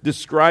to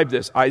describe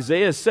this.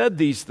 Isaiah said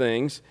these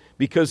things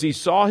because he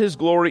saw his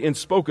glory and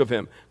spoke of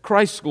him,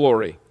 Christ's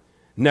glory.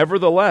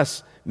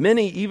 Nevertheless,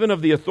 many even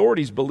of the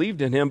authorities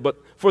believed in him, but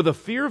for the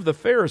fear of the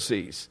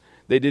Pharisees,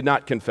 they did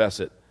not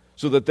confess it,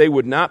 so that they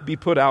would not be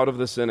put out of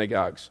the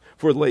synagogues.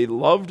 For they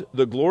loved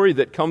the glory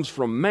that comes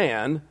from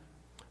man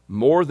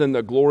more than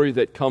the glory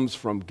that comes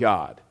from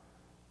God.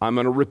 I'm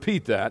going to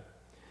repeat that.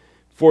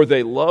 For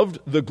they loved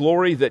the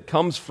glory that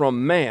comes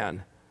from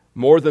man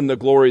more than the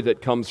glory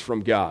that comes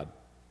from God.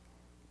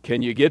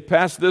 Can you get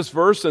past this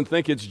verse and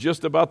think it's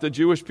just about the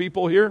Jewish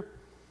people here?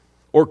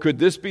 Or could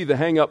this be the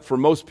hang-up for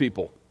most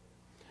people?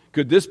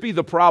 Could this be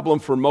the problem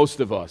for most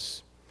of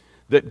us?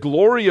 That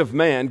glory of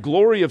man,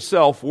 glory of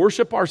self,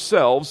 worship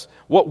ourselves,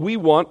 what we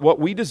want, what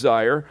we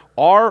desire,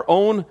 our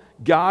own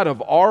God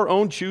of our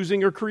own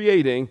choosing or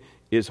creating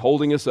is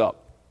holding us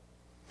up.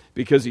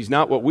 Because he's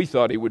not what we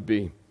thought he would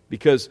be.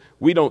 Because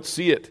we don't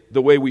see it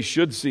the way we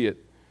should see it.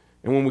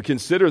 And when we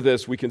consider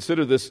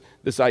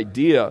this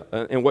idea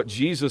and what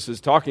Jesus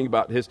is talking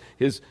about,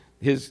 his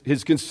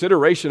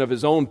consideration of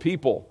his own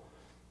people.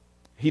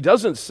 He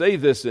doesn't say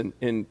this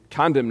in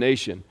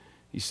condemnation.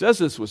 He says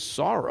this with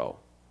sorrow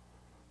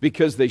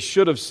because they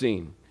should have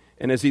seen.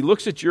 And as he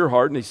looks at your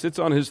heart and he sits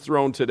on his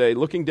throne today,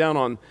 looking down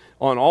on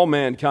all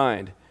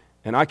mankind,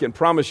 and I can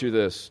promise you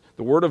this,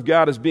 the Word of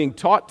God is being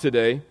taught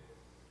today,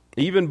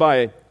 even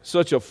by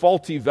such a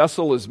faulty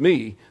vessel as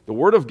me. The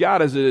Word of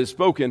God as it is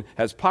spoken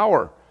has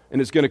power,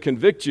 and it's going to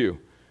convict you,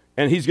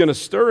 and he's going to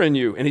stir in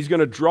you, and he's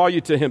going to draw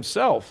you to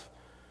himself.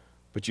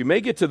 But you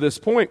may get to this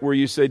point where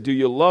you say, do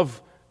you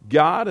love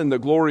God and the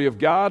glory of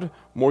God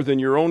more than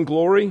your own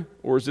glory,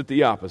 or is it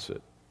the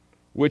opposite?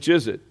 Which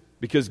is it?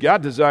 Because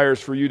God desires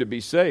for you to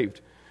be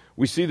saved.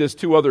 We see this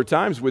 2 other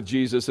times with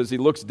Jesus as he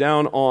looks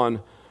down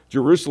on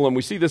Jerusalem.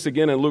 We see this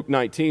again in Luke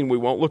 19. We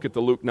won't look at the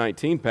Luke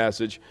 19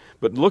 passage,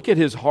 but look at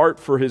his heart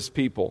for his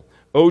people.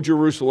 O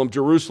Jerusalem,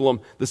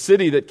 Jerusalem, the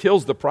city that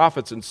kills the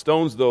prophets and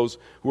stones those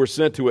who are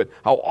sent to it.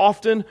 How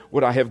often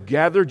would I have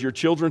gathered your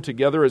children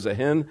together as a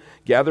hen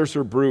gathers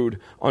her brood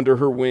under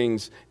her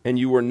wings, and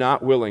you were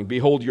not willing.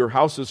 Behold, your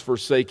house is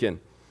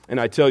forsaken. And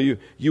I tell you,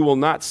 you will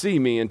not see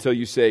me until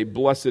you say,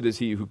 blessed is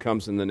he who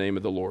comes in the name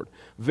of the Lord.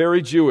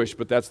 Very Jewish,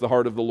 but that's the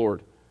heart of the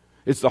Lord.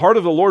 It's the heart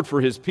of the Lord for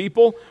his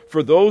people,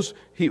 for those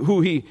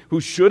who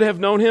should have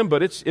known him,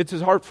 but it's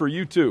his heart for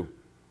you too.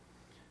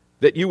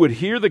 that you would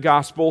hear the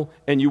gospel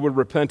and you would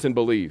repent and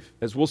believe.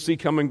 As we'll see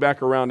coming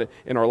back around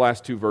in our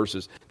last two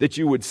verses, that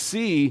you would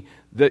see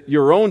that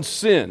your own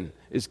sin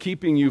is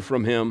keeping you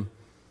from Him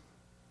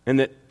and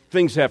that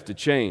things have to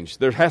change.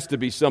 There has to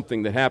be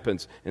something that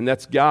happens, and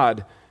that's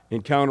God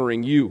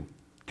encountering you,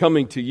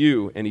 coming to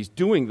you, and He's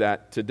doing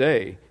that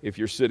today if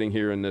you're sitting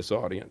here in this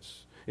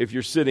audience, if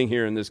you're sitting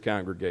here in this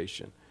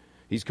congregation.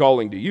 He's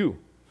calling to you.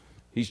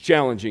 He's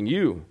challenging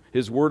you.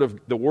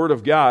 The Word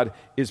of God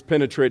is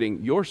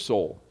penetrating your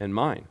soul and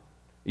mine,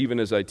 even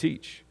as I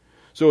teach.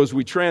 So as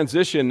we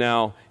transition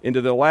now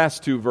into the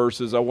last two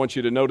verses, I want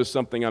you to notice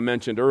something I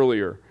mentioned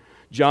earlier.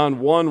 John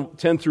 1,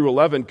 10 through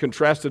 11,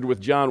 contrasted with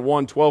John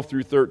 1, 12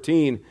 through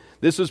 13.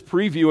 This is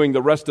previewing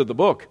the rest of the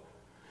book.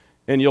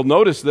 And you'll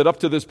notice that up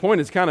to this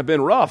point, it's kind of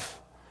been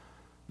rough.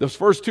 Those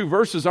first two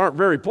verses aren't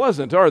very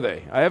pleasant, are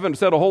they? I haven't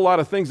said a whole lot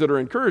of things that are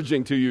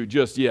encouraging to you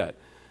just yet.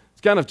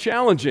 It's kind of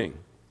challenging.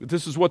 But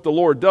this is what the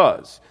Lord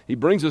does. He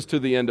brings us to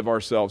the end of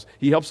ourselves.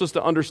 He helps us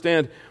to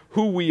understand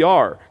who we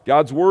are.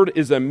 God's Word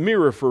is a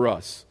mirror for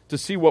us to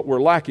see what we're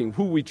lacking,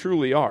 who we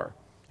truly are.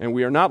 And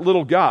we are not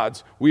little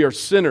gods. We are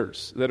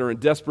sinners that are in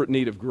desperate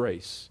need of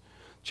grace.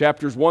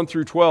 Chapters 1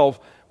 through 12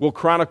 will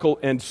chronicle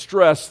and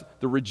stress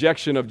the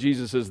rejection of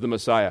Jesus as the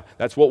Messiah.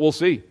 That's what we'll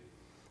see.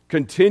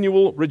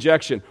 Continual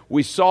rejection.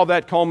 We saw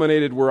that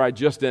culminated where I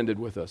just ended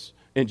with us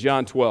in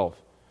John 12.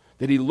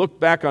 That He looked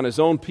back on His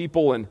own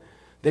people and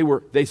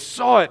they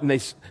saw it and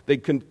they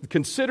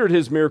considered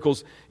His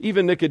miracles.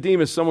 Even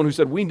Nicodemus, someone who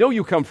said, "We know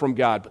you come from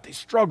God," but they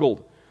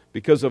struggled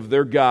because of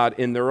their God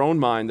in their own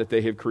mind that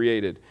they have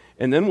created.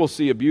 And then we'll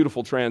see a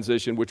beautiful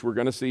transition, which we're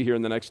going to see here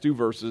in the next two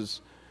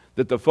verses,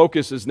 that the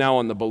focus is now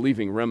on the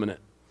believing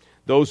remnant,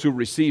 those who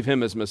receive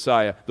Him as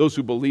Messiah, those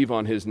who believe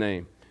on His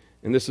name.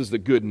 And this is the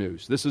good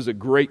news. This is a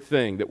great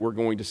thing that we're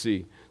going to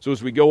see. So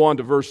as we go on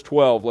to verse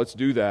 12, let's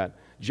do that.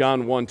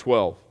 John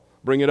 1:12.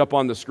 Bring it up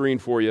on the screen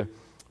for you.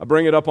 I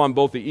bring it up on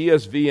both the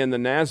ESV and the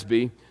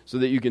NASB so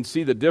that you can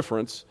see the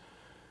difference.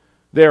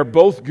 They are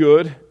both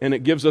good, and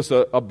it gives us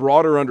a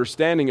broader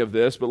understanding of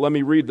this, but let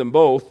me read them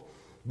both.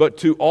 But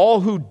to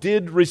all who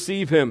did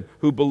receive Him,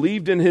 who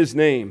believed in His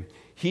name,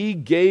 He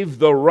gave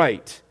the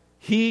right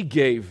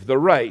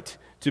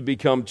to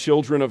become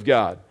children of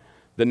God.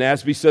 The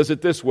NASB says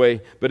it this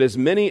way, but as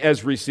many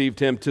as received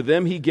Him, to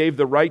them He gave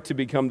the right to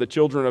become the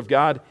children of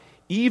God,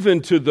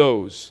 even to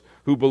those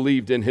who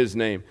believed in His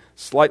name.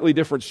 Slightly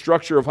different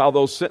structure of how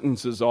those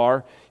sentences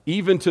are.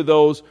 Even to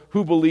those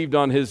who believed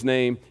on His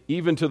name,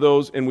 even to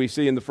those, and we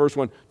see in the first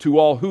one, to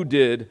all who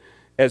did,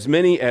 as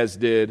many as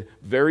did.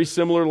 Very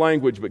similar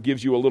language, but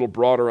gives you a little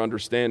broader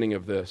understanding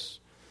of this.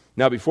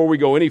 Now, before we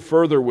go any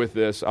further with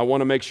this, I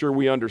want to make sure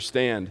we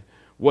understand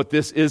what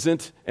this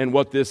isn't and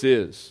what this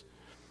is.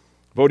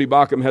 Voddie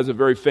Baucham has a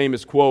very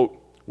famous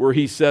quote where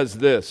he says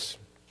this,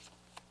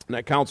 and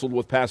I counseled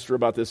with Pastor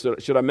about this.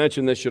 Should I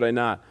mention this? Should I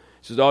not?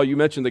 He says, "Oh, you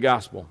mentioned the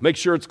gospel. Make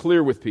sure it's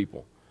clear with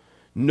people.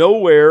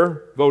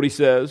 Nowhere," Voddie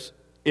says,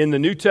 "in the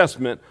New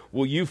Testament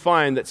will you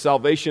find that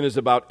salvation is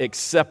about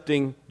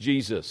accepting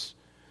Jesus.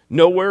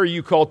 Nowhere are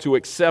you called to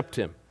accept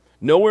Him.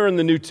 Nowhere in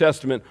the New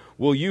Testament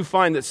will you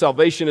find that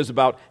salvation is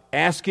about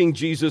asking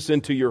Jesus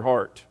into your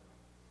heart."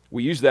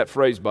 We use that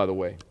phrase, by the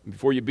way.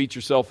 Before you beat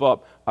yourself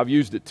up, I've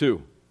used it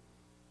too.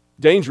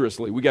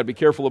 Dangerously. We got to be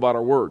careful about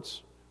our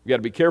words. We got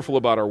to be careful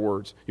about our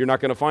words. You're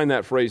not going to find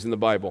that phrase in the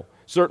Bible.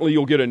 Certainly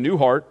you'll get a new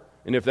heart,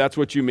 and if that's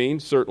what you mean,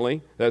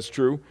 certainly, that's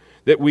true.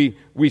 That we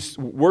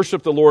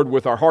worship the Lord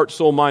with our heart,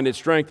 soul, mind, and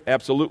strength,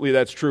 absolutely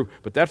that's true.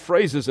 But that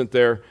phrase isn't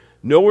there.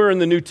 Nowhere in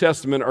the New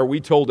Testament are we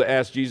told to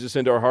ask Jesus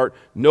into our heart.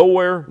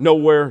 Nowhere,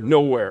 nowhere,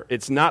 nowhere.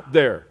 It's not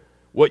there.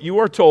 What you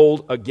are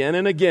told again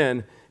and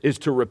again is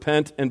to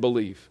repent and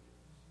believe.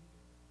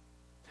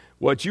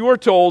 What you are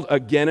told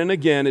again and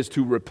again is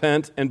to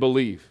repent and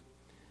believe.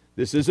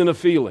 This isn't a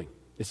feeling.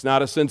 It's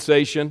not a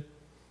sensation.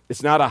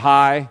 It's not a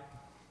high.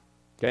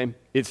 Okay?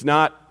 It's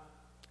not,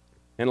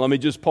 and let me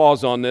just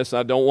pause on this.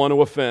 I don't want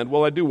to offend.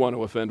 Well, I do want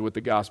to offend with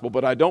the gospel,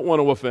 but I don't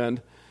want to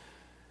offend.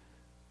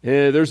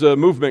 There's a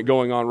movement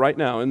going on right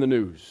now in the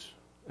news.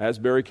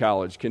 Asbury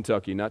College,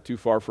 Kentucky, not too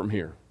far from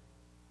here.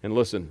 And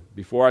listen,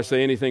 before I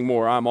say anything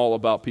more, I'm all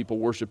about people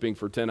worshiping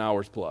for 10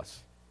 hours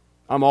plus.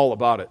 I'm all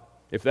about it,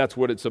 if that's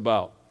what it's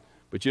about.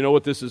 But you know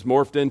what this is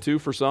morphed into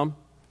for some?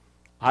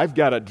 I've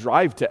got to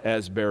drive to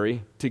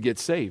Asbury to get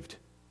saved.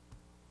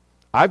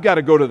 I've got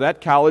to go to that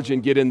college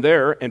and get in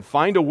there and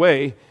find a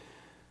way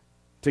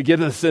to get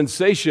the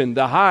sensation,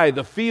 the high,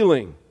 the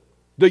feeling,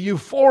 the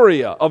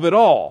euphoria of it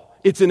all.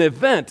 It's an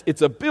event,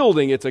 it's a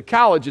building, it's a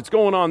college, it's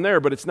going on there,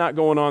 but it's not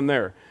going on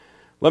there.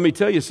 Let me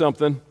tell you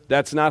something,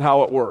 that's not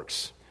how it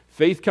works.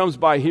 Faith comes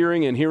by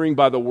hearing, and hearing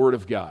by the Word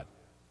of God.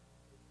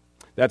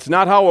 That's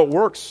not how it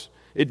works.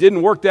 It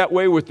didn't work that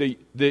way with the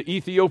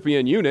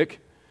Ethiopian eunuch.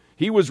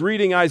 He was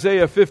reading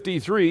Isaiah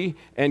 53,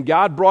 and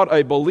God brought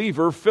a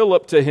believer,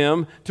 Philip, to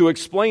him to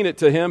explain it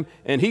to him,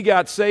 and he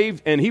got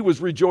saved, and he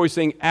was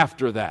rejoicing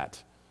after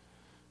that.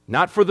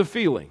 Not for the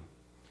feeling.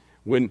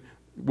 When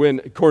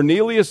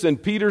Cornelius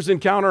and Peter's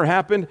encounter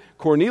happened,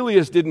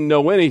 Cornelius didn't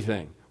know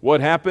anything.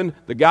 What happened?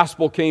 The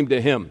gospel came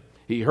to him.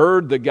 He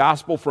heard the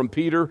gospel from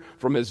Peter,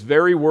 from his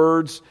very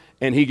words,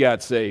 and he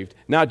got saved.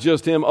 Not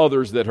just him,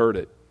 others that heard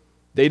it.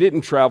 They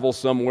didn't travel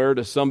somewhere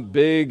to some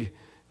big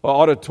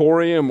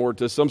auditorium or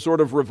to some sort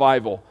of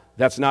revival.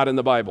 That's not in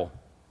the Bible.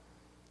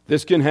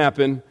 This can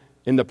happen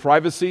in the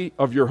privacy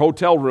of your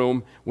hotel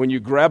room when you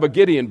grab a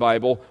Gideon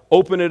Bible,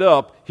 open it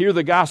up, hear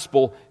the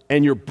gospel,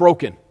 and you're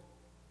broken.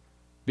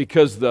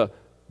 Because the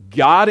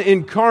God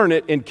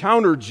incarnate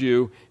encountered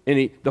you,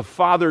 and the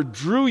Father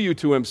drew you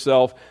to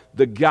himself.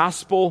 The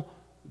gospel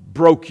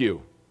broke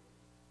you,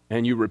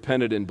 and you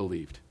repented and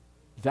believed.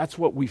 That's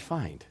what we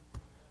find.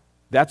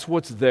 That's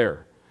what's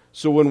there.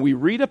 So when we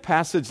read a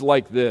passage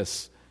like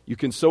this, you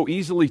can so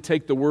easily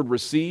take the word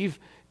receive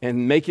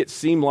and make it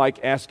seem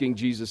like asking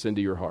Jesus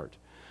into your heart.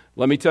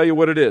 Let me tell you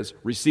what it is.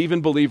 Receive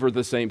and believe are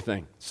the same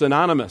thing.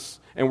 Synonymous.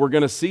 And we're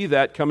going to see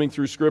that coming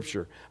through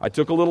Scripture. I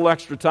took a little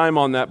extra time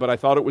on that, but I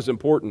thought it was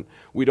important.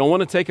 We don't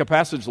want to take a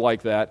passage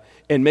like that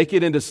and make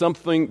it into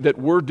something that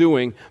we're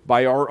doing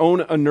by our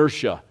own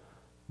inertia,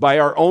 by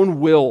our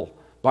own will,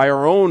 by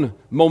our own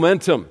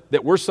momentum,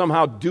 that we're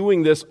somehow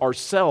doing this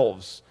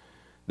ourselves,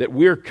 that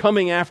we're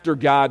coming after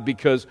God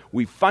because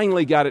we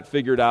finally got it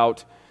figured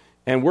out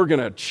and we're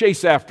going to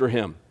chase after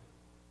him.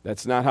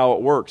 That's not how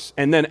it works.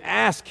 And then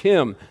ask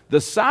him,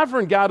 the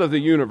sovereign God of the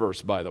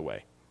universe, by the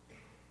way,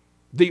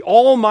 the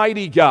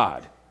almighty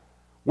God,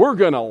 we're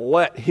going to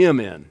let him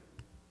in.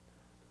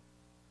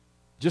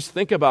 Just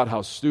think about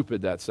how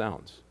stupid that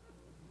sounds.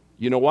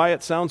 You know why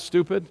it sounds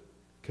stupid?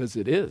 Because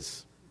it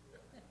is.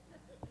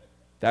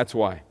 That's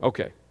why.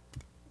 Okay,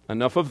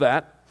 enough of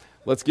that.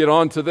 Let's get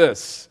on to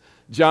this.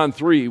 John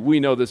 3, we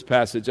know this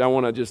passage. I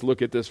want to just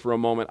look at this for a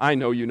moment. I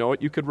know you know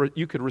it. You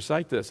could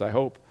recite this, I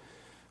hope.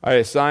 I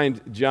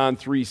assigned John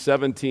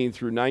 3:17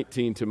 through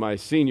 19 to my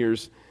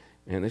seniors,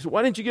 and they said,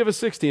 why didn't you give us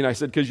 16? I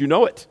said, because you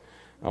know it.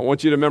 I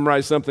want you to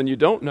memorize something you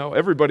don't know.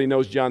 Everybody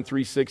knows John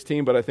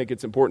 3:16, but I think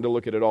it's important to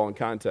look at it all in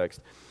context.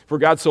 For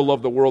God so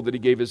loved the world that he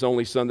gave his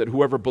only Son, that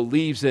whoever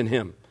believes in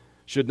him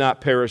should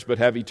not perish but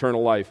have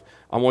eternal life.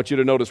 I want you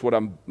to notice what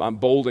I'm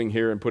bolding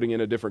here and putting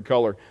in a different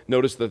color.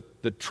 Notice the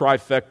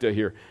trifecta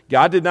here.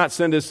 God did not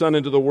send his Son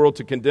into the world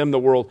to condemn the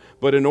world,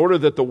 but in order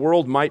that the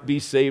world might be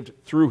saved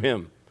through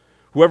him.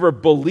 Whoever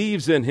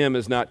believes in him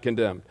is not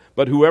condemned,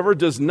 but whoever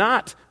does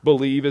not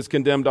believe is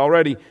condemned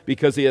already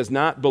because he has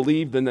not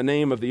believed in the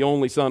name of the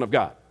only Son of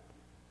God.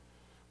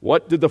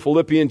 What did the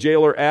Philippian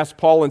jailer ask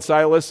Paul and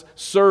Silas?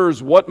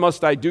 Sirs, what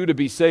must I do to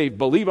be saved?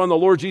 Believe on the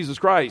Lord Jesus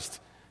Christ,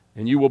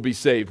 and you will be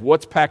saved.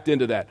 What's packed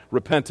into that?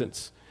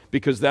 Repentance.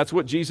 Because that's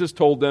what Jesus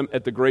told them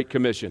at the Great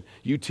Commission.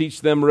 You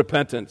teach them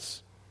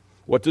repentance.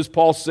 What does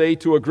Paul say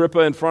to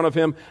Agrippa in front of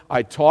him?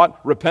 I taught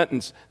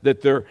repentance,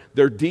 that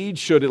their deeds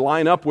should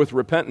line up with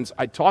repentance.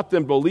 I taught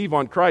them to believe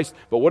on Christ,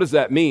 but what does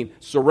that mean?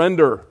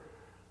 Surrender.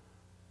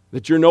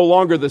 That you're no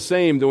longer the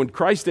same. That when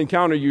Christ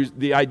encounters you,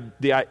 the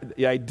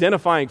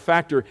identifying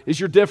factor is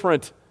you're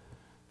different.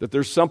 That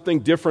there's something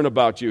different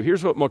about you.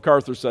 Here's what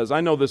MacArthur says.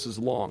 I know this is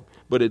long,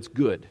 but it's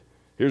good.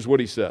 Here's what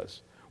he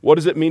says. What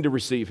does it mean to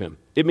receive him?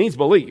 It means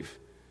believe.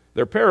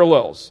 They're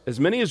parallels.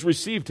 As many as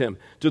received him,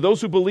 to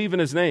those who believe in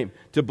his name.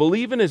 To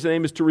believe in his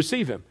name is to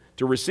receive him.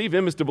 To receive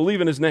him is to believe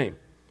in his name.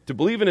 To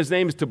believe in his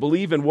name is to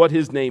believe in what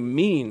his name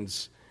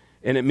means,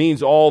 and it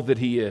means all that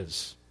he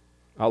is.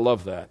 I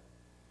love that.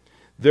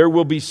 There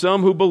will be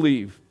some who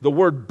believe. The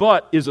word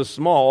but is a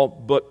small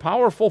but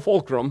powerful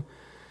fulcrum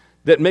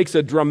that makes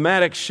a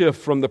dramatic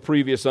shift from the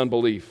previous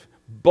unbelief.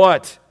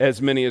 But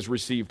as many as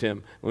received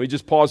him. Let me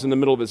just pause in the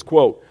middle of his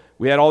quote.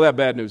 We had all that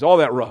bad news, all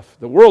that rough.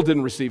 The world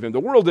didn't receive him. The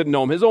world didn't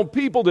know him. His own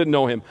people didn't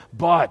know him.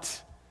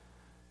 But,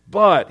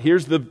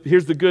 here's the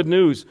good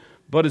news.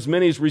 But as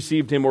many as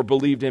received him or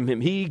believed in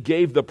him, he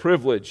gave the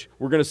privilege.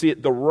 We're going to see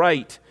it, the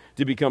right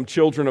to become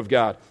children of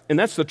God. And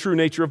that's the true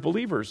nature of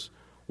believers.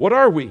 What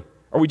are we?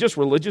 Are we just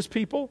religious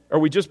people? Are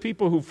we just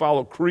people who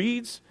follow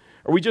creeds?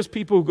 Are we just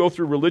people who go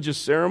through religious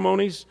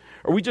ceremonies?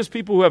 Are we just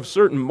people who have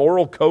certain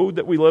moral code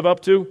that we live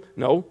up to?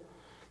 No.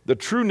 The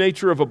true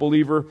nature of a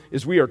believer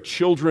is we are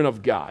children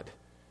of God.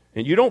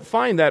 And you don't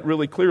find that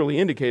really clearly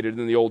indicated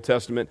in the Old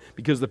Testament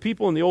because the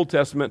people in the Old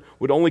Testament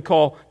would only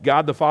call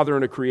God the Father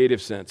in a creative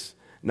sense,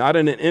 not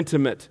in an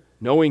intimate,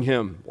 knowing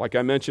him, like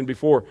I mentioned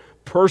before,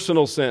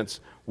 personal sense.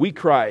 We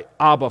cry,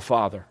 Abba,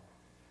 Father.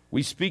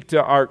 We speak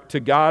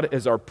to God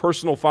as our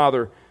personal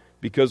Father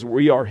because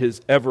we are his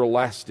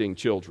everlasting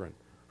children.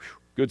 Whew,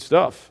 good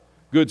stuff.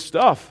 Good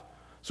stuff.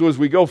 So as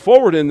we go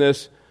forward in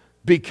this,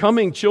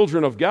 becoming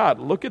children of God.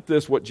 Look at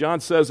this, what John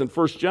says in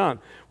 1 John.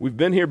 We've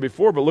been here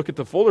before, but look at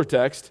the fuller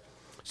text.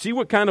 See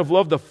what kind of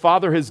love the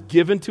Father has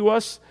given to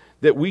us,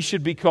 that we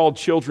should be called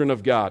children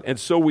of God. And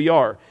so we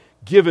are,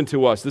 given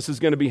to us. This is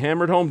going to be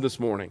hammered home this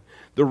morning.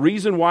 The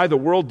reason why the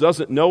world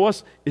doesn't know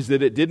us is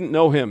that it didn't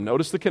know him.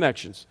 Notice the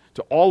connections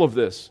to all of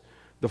this,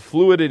 the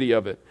fluidity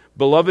of it.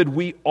 Beloved,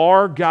 we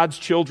are God's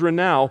children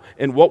now,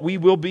 and what we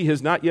will be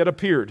has not yet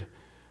appeared.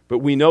 But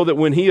we know that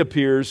when he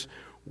appears,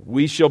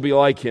 we shall be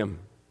like him.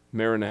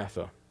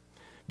 Maranatha.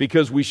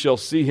 Because we shall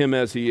see him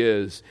as he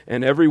is.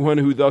 And everyone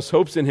who thus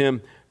hopes in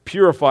him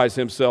purifies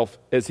himself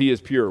as he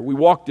is pure. We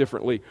walk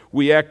differently.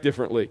 We act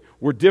differently.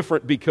 We're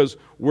different because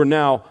we're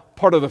now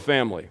part of the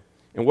family.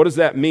 And what does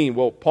that mean?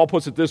 Well, Paul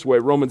puts it this way,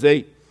 Romans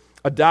 8,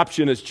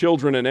 adoption as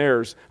children and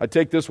heirs. I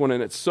take this one,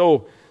 and it's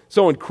so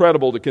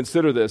incredible to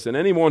consider this. And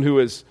anyone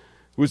who's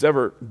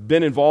ever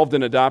been involved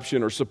in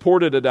adoption or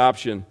supported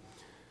adoption,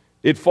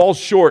 it falls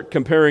short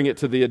comparing it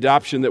to the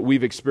adoption that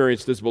we've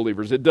experienced as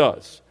believers. It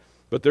does.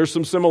 But there's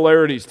some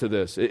similarities to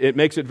this. It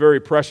makes it very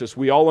precious.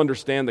 We all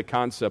understand the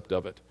concept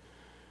of it.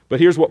 But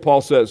here's what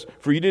Paul says.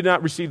 For you did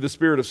not receive the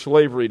spirit of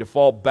slavery to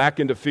fall back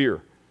into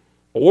fear,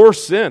 or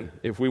sin,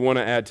 if we want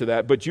to add to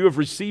that, but you have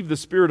received the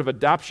spirit of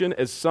adoption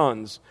as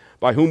sons,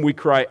 by whom we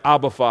cry,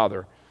 Abba,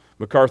 Father.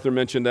 MacArthur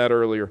mentioned that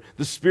earlier.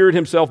 The Spirit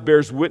himself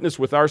bears witness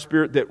with our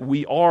spirit that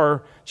we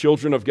are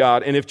children of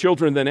God, and if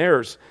children, then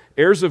heirs,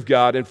 heirs of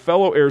God and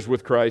fellow heirs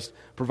with Christ,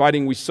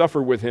 providing we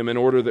suffer with him in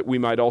order that we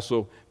might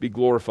also be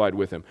glorified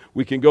with him.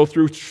 We can go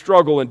through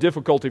struggle and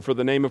difficulty for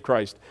the name of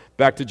Christ.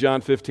 Back to John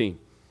 15.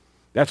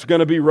 That's going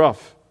to be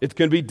rough. It's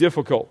going to be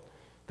difficult.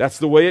 That's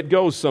the way it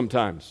goes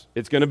sometimes.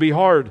 It's going to be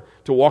hard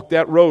to walk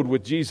that road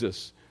with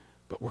Jesus.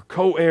 But we're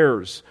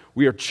co-heirs.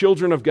 We are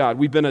children of God.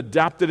 We've been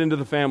adopted into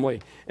the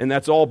family, and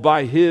that's all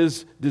by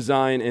his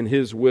design and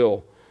his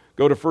will.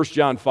 Go to 1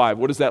 John 5.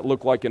 What does that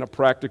look like in a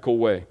practical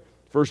way?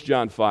 1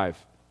 John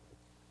 5.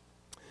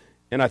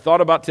 And I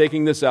thought about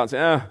taking this out and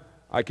say,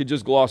 I could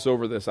just gloss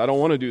over this. I don't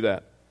want to do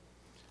that.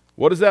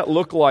 What does that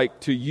look like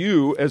to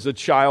you as a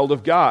child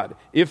of God?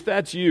 If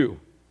that's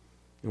you,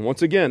 and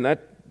once again,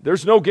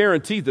 there's no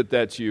guarantee that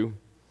that's you.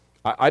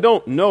 I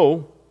don't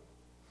know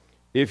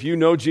if you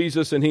know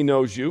Jesus and he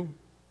knows you.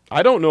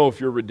 I don't know if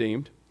you're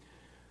redeemed.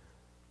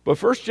 But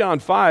 1 John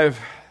 5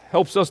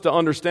 helps us to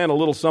understand a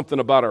little something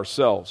about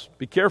ourselves.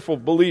 Be careful,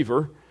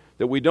 believer,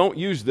 that we don't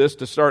use this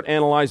to start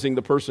analyzing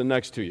the person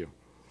next to you.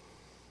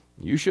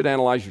 You should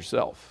analyze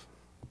yourself.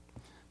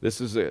 This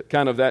is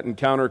kind of that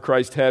encounter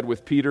Christ had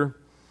with Peter.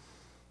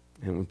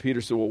 And when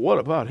Peter said, well, what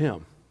about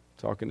him?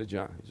 Talking to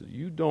John. He said,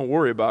 you don't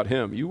worry about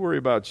him. You worry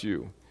about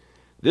you.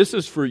 This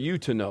is for you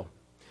to know.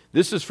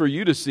 This is for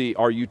you to see,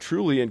 are you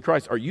truly in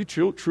Christ? Are you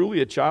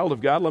truly a child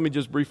of God? Let me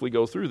just briefly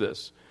go through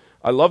this.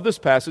 I love this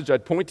passage. I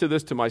point to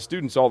this to my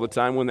students all the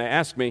time when they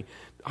ask me,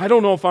 I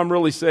don't know if I'm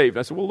really saved.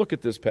 I said, well, look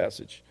at this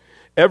passage.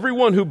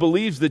 Everyone who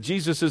believes that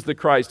Jesus is the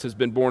Christ has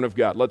been born of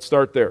God. Let's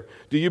start there.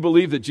 Do you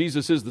believe that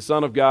Jesus is the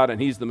Son of God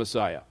and he's the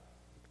Messiah?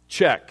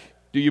 Check.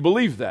 Do you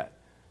believe that?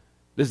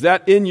 Is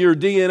that in your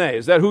DNA?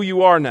 Is that who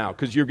you are now?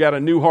 Because you've got a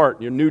new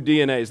heart, your new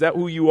DNA. Is that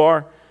who you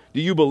are?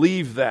 Do you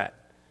believe that?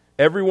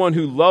 Everyone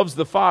who loves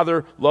the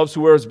Father loves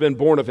whoever has been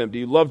born of him. Do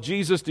you love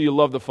Jesus? Do you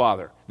love the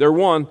Father? They're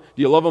one.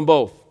 Do you love them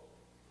both?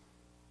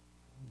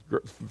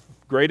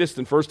 Greatest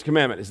and first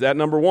commandment. Is that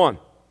number one?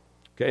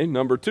 Okay,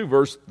 number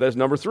two, that's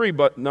number three,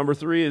 but number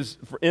three is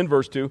in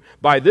verse 2.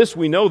 By this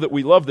we know that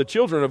we love the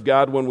children of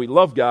God when we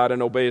love God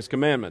and obey his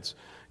commandments.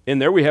 In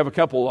there we have a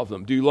couple of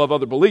them. Do you love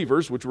other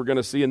believers, which we're going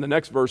to see in the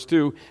next verse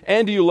 2,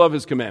 and do you love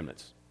his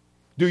commandments?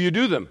 Do you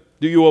do them?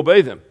 Do you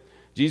obey them?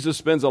 Jesus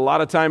spends a lot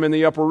of time in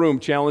the upper room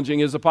challenging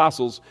his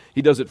apostles.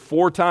 He does it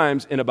 4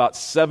 times in about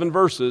 7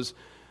 verses.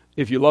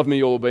 If you love me,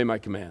 you'll obey my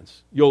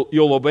commands.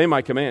 You'll obey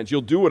my commands.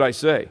 You'll do what I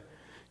say.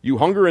 You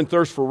hunger and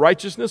thirst for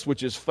righteousness,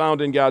 which is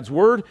found in God's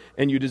word,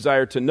 and you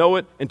desire to know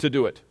it and to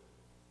do it.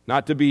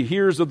 Not to be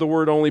hearers of the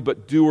word only,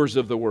 but doers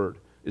of the word.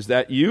 Is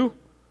that you?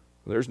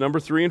 There's number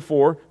 3 and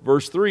 4.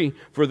 Verse 3,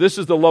 for this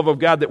is the love of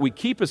God, that we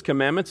keep his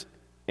commandments,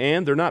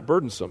 and they're not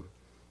burdensome.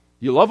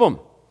 You love them.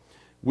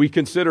 We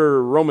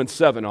consider Romans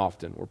 7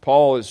 often, where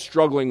Paul is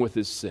struggling with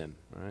his sin.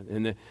 Right?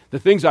 And the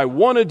things I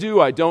want to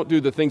do, I don't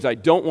do. The things I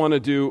don't want to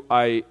do,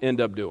 I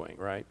end up doing.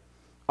 Right?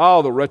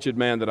 Oh, the wretched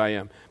man that I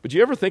am. But do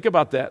you ever think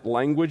about that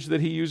language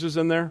that he uses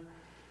in there?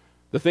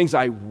 The things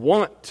I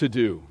want to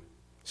do.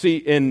 See,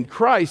 in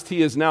Christ,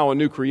 he is now a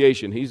new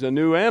creation. He's a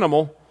new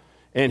animal,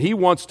 and he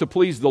wants to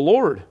please the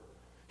Lord.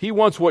 He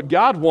wants what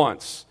God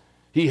wants.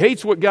 He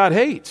hates what God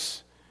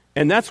hates.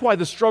 And that's why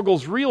the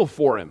struggle's real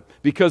for him,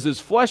 because his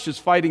flesh is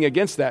fighting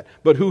against that.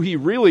 But who he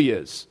really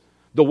is,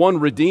 the one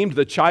redeemed,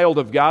 the child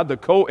of God, the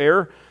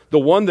co-heir, the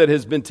one that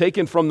has been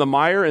taken from the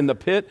mire and the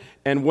pit,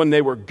 and when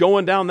they were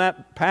going down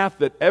that path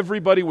that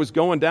everybody was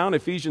going down,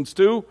 Ephesians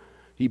 2,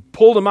 he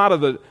pulled them out of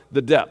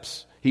the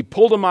depths. He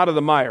pulled them out of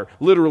the mire,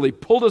 literally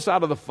pulled us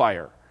out of the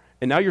fire.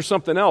 And now you're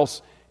something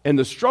else, and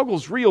the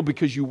struggle's real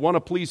because you want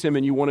to please him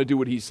and you want to do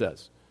what he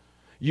says.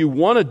 You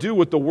want to do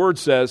what the word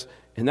says,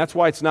 and that's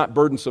why it's not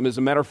burdensome. As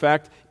a matter of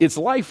fact, it's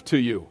life to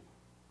you.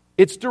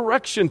 It's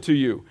direction to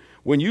you.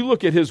 When you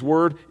look at his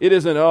word, it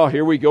isn't, oh,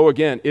 here we go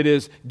again. It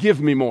is, give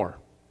me more.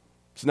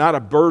 It's not a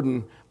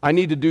burden. I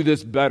need to do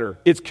this better.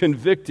 It's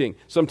convicting.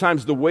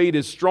 Sometimes the weight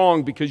is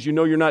strong because you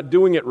know you're not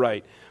doing it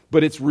right.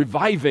 But it's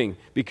reviving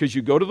because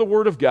you go to the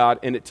Word of God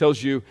and it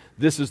tells you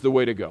this is the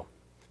way to go.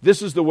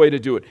 This is the way to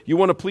do it. You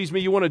want to please me?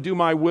 You want to do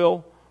my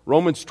will?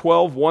 Romans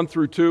 12, 1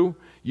 through 2.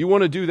 You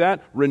want to do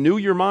that? Renew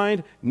your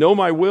mind. Know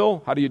my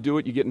will. How do you do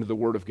it? You get into the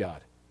Word of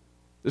God.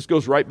 This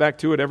goes right back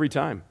to it every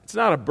time. It's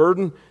not a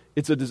burden.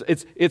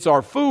 It's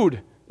our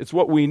food. It's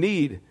what we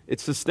need. It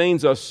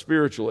sustains us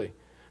spiritually.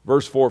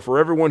 Verse 4, for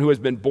everyone who has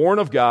been born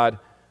of God,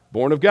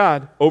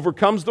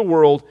 overcomes the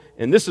world,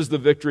 and this is the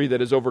victory that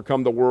has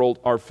overcome the world,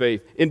 our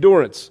faith.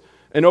 Endurance,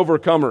 an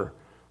overcomer.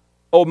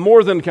 Oh,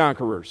 more than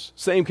conquerors.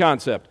 Same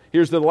concept.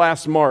 Here's the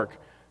last mark.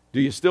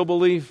 Do you still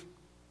believe?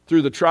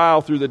 Through the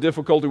trial, through the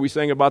difficulty, we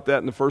sang about that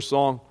in the first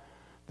song.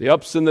 The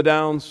ups and the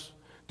downs.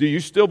 Do you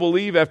still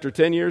believe after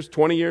 10 years,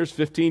 20 years,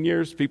 15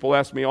 years? People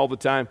ask me all the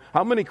time,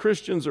 how many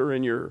Christians are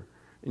in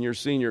your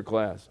senior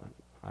class?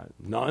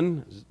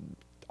 None?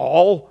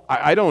 All?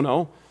 I don't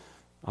know.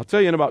 I'll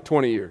tell you in about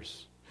 20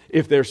 years.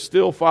 If they're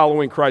still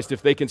following Christ,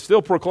 if they can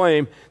still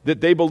proclaim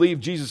that they believe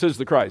Jesus is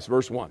the Christ,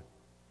 verse 1.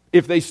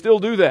 If they still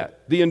do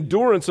that, the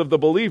endurance of the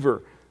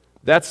believer,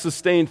 that's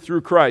sustained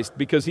through Christ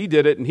because He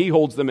did it and He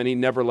holds them and He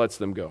never lets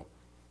them go.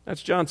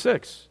 That's John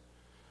 6.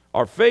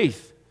 Our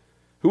faith,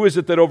 who is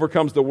it that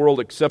overcomes the world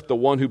except the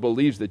one who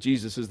believes that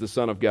Jesus is the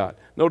Son of God?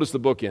 Notice the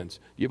bookends.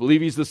 Do you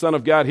believe He's the Son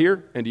of God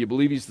here? And do you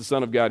believe He's the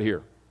Son of God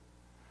here?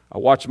 I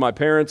watched my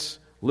parents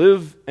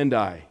live and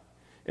die.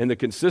 And the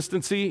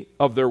consistency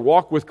of their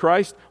walk with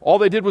Christ, all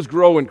they did was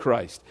grow in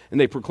Christ. And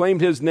they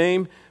proclaimed His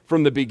name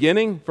from the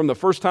beginning, from the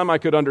first time I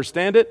could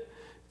understand it,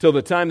 till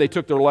the time they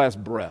took their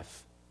last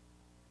breath.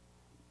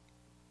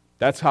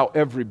 That's how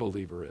every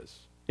believer is.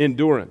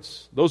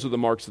 Endurance. Those are the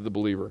marks of the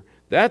believer.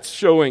 That's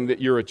showing that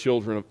you're a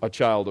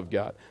child of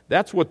God.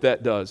 That's what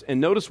that does.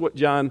 And notice what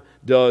John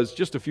does,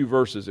 just a few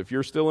verses. If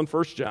you're still in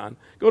 1 John,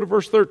 go to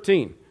verse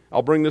 13.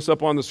 I'll bring this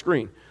up on the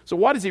screen. So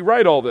why does he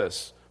write all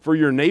this? For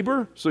your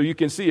neighbor, so you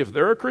can see if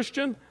they're a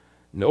Christian?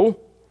 No,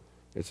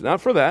 it's not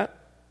for that.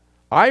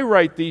 I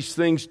write these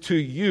things to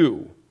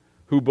you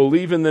who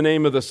believe in the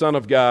name of the Son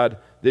of God,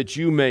 that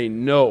you may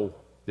know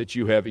that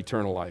you have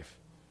eternal life.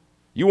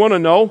 You want to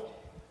know?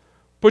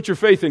 Put your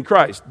faith in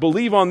Christ.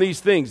 Believe on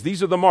these things.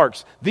 These are the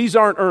marks. These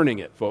aren't earning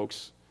it,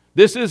 folks.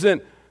 This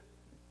isn't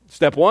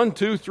step 1,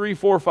 2, 3,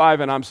 4, 5,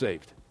 and I'm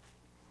saved.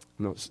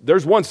 No,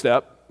 there's one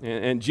step,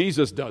 and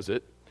Jesus does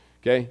it.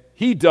 Okay?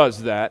 He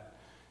does that.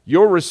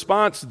 Your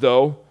response,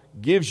 though,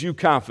 gives you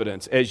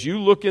confidence. As you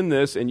look in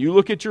this and you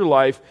look at your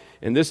life,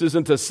 and this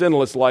isn't a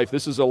sinless life,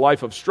 this is a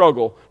life of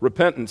struggle,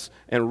 repentance,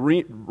 and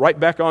right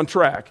back on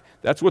track.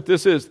 That's what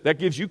this is. That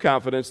gives you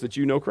confidence that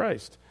you know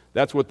Christ.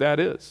 That's what that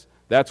is.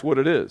 That's what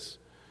it is.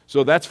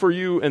 So that's for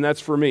you and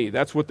that's for me.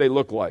 That's what they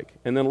look like.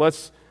 And then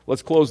let's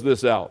close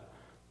this out.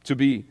 To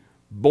be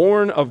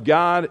born of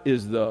God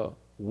is the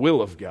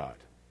will of God.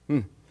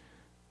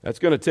 That's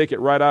going to take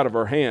it right out of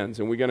our hands,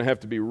 and we're going to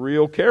have to be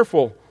real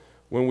careful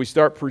when we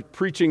start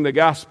preaching the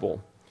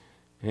gospel.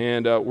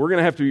 And we're going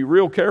to have to be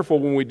real careful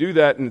when we do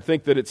that and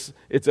think that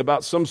it's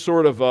about some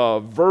sort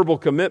of verbal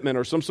commitment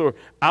or some sort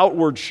of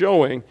outward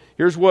showing.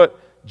 Here's what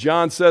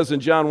John says in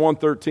John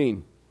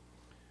 1:13.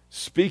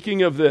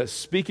 Speaking of this,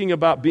 speaking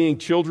about being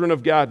children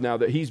of God now,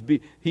 that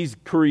He's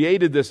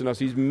created this in us,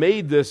 He's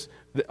made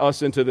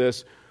us into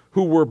this,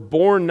 who were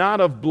born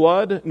not of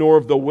blood, nor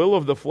of the will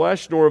of the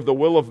flesh, nor of the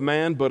will of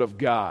man, but of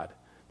God.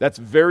 That's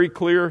very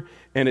clear,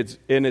 and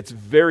it's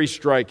very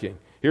striking.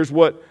 Here's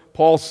what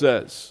Paul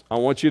says. I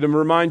want you to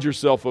remind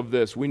yourself of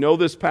this. We know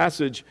this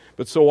passage,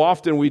 but so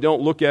often we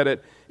don't look at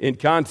it in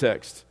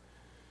context.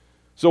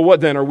 So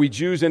what then? Are we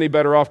Jews any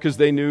better off because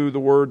they knew the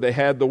word, they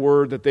had the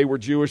word, that they were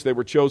Jewish, they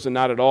were chosen?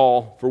 Not at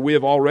all. For we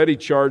have already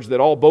charged that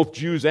all, both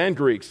Jews and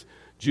Greeks,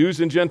 Jews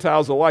and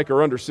Gentiles alike,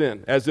 are under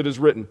sin, as it is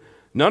written,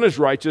 none is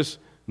righteous,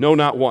 no,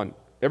 not one.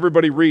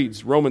 Everybody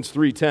reads Romans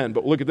 3:10,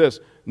 but look at this.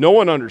 No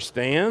one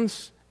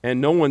understands, and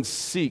no one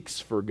seeks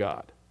for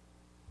God.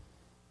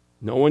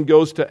 No one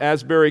goes to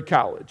Asbury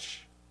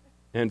College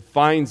and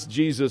finds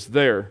Jesus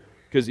there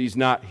because He's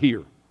not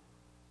here.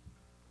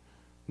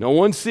 No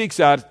one seeks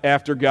out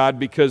after God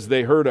because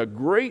they heard a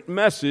great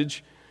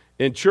message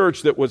in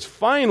church that was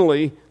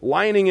finally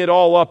lining it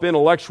all up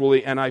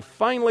intellectually, and I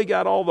finally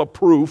got all the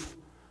proof,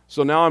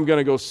 so now I'm going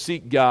to go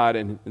seek God,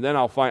 and then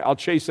I'll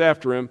chase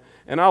after Him,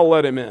 and I'll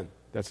let Him in.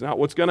 That's not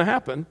what's going to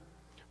happen.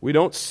 We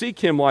don't seek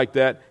Him like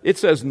that. It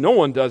says no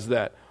one does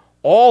that.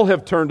 All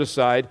have turned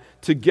aside.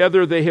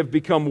 Together they have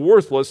become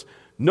worthless.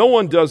 No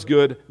one does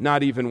good,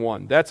 not even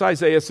one. That's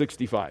Isaiah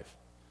 65.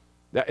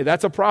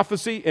 That's a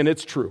prophecy, and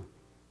it's true.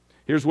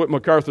 Here's what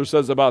MacArthur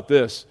says about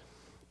this,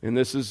 and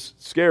this is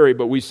scary,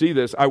 but we see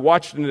this. I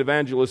watched an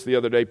evangelist the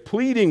other day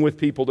pleading with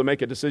people to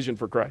make a decision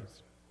for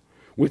Christ.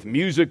 With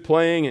music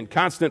playing and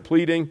constant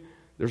pleading,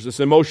 there's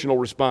this emotional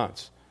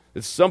response.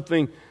 It's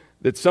something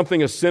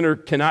a sinner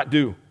cannot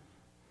do.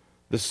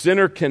 The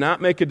sinner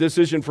cannot make a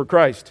decision for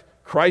Christ.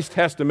 Christ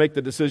has to make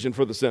the decision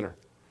for the sinner.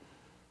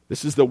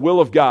 This is the will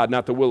of God,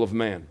 not the will of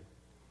man.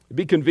 It'd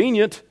be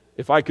convenient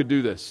if I could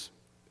do this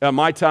at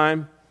my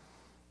time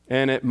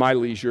and at my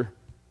leisure.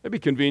 It'd be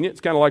convenient.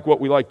 It's kind of like what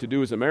we like to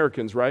do as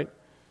Americans, right?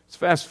 It's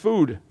fast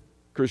food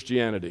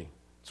Christianity.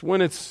 It's when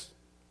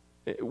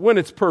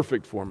it's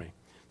perfect for me.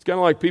 It's kind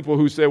of like people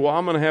who say, well,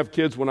 I'm going to have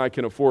kids when I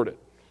can afford it.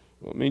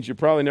 Well, it means you're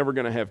probably never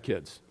going to have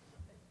kids.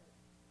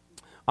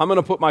 I'm going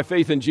to put my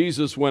faith in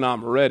Jesus when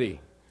I'm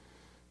ready.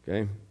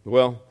 Okay?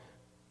 Well,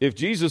 if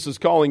Jesus is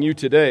calling you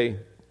today,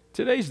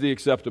 today's the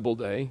acceptable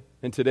day,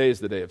 and today is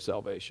the day of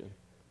salvation.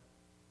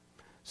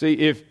 See,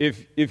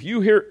 if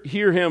you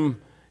hear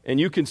him and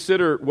you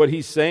consider what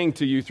he's saying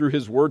to you through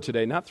his word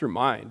today, not through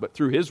mine, but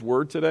through his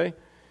word today,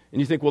 and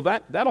you think,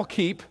 well, that'll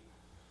keep.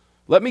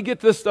 Let me get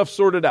this stuff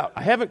sorted out.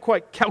 I haven't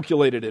quite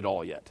calculated it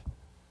all yet.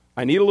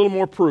 I need a little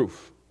more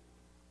proof.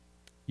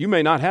 You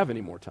may not have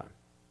any more time.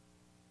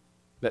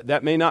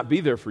 That may not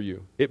be there for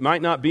you. It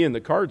might not be in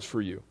the cards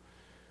for you.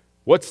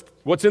 What's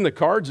in the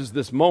cards is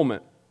this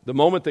moment, the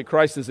moment that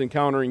Christ is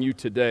encountering you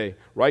today,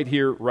 right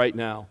here, right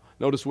now.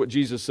 Notice what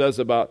Jesus says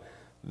about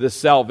this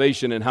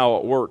salvation and how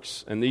it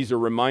works. And these are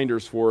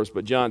reminders for us.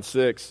 But John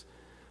 6,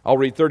 I'll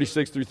read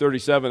 36 through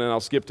 37 and I'll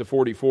skip to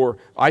 44.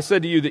 I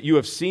said to you that you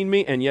have seen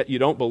me and yet you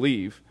don't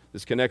believe.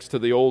 This connects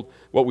to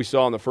what we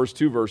saw in the first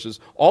two verses.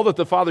 All that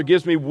the Father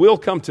gives me will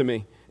come to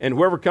me, and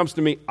whoever comes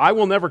to me I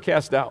will never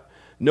cast out.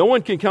 No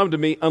one can come to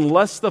me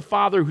unless the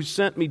Father who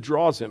sent me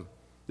draws him.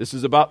 This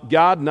is about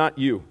God, not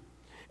you.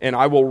 And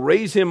I will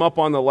raise him up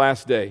on the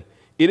last day.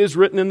 It is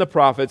written in the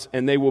prophets,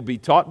 and they will be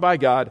taught by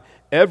God.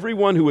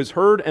 Everyone who has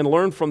heard and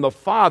learned from the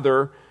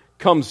Father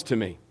comes to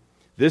me.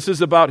 This is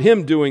about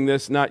him doing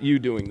this, not you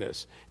doing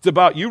this. It's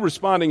about you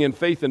responding in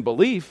faith and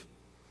belief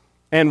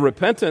and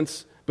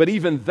repentance, but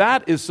even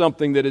that is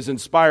something that is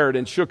inspired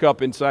and shook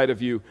up inside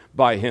of you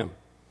by him.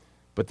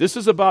 But this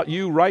is about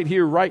you right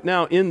here, right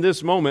now, in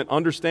this moment,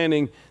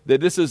 understanding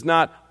that this is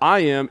not I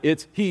am,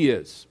 it's he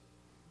is.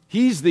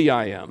 He's the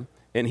I am,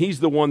 and he's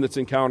the one that's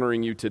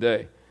encountering you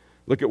today.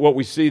 Look at what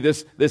we see,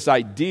 this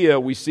idea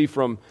we see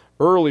from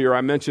earlier.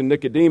 I mentioned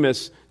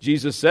Nicodemus.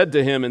 Jesus said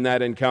to him in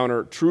that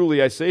encounter,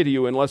 truly I say to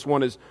you, unless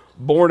one is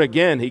born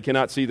again, he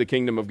cannot see the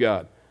kingdom of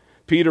God.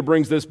 Peter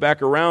brings this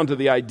back around to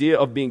the idea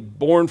of being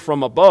born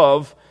from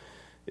above.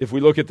 If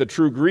we look at the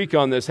true Greek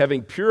on this,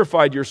 having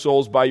purified your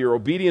souls by your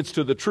obedience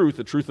to the truth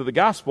of the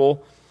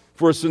gospel,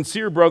 for a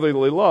sincere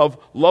brotherly love,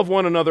 love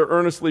one another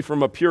earnestly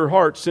from a pure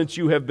heart, since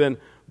you have been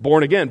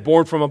born again,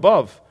 born from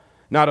above,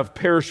 not of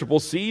perishable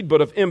seed,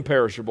 but of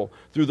imperishable,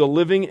 through the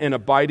living and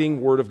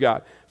abiding word of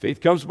God.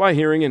 Faith comes by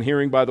hearing, and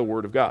hearing by the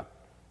word of God.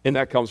 And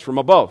that comes from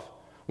above.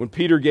 When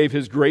Peter gave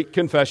his great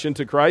confession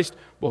to Christ,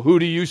 well, who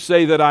do you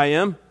say that I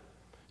am?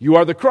 You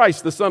are the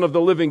Christ, the Son of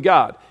the living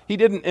God. He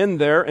didn't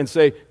end there and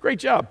say, great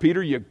job,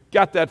 Peter, you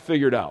got that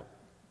figured out.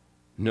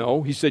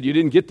 No, he said, you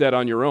didn't get that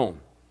on your own.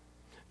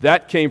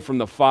 That came from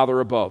the Father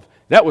above.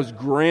 That was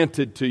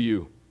granted to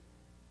you.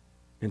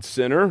 And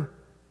sinner,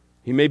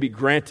 he may be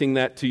granting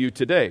that to you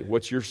today.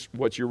 What's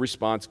your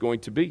response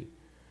going to be?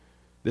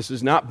 This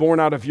is not born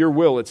out of your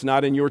will. It's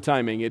not in your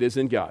timing. It is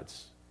in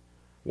God's.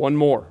 One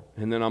more,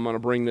 and then I'm going to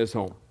bring this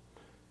home.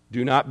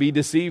 Do not be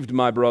deceived,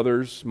 my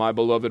brothers, my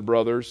beloved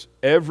brothers.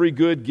 Every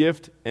good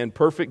gift and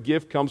perfect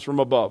gift comes from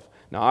above.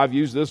 Now, I've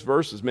used this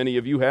verse, as many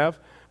of you have.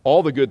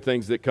 All the good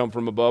things that come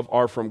from above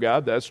are from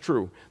God. That's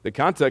true. The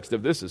context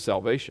of this is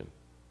salvation.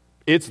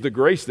 It's the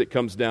grace that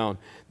comes down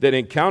that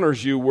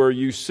encounters you where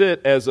you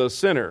sit as a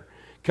sinner,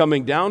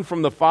 coming down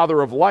from the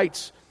Father of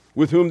lights,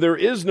 with whom there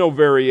is no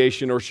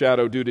variation or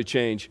shadow due to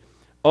change.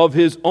 Of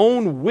his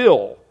own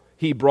will,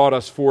 he brought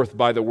us forth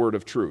by the word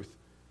of truth,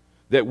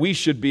 that we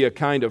should be a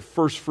kind of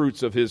first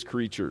fruits of his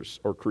creatures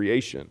or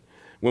creation.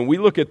 When we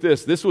look at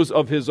this was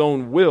of his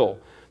own will.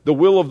 The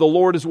will of the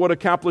Lord is what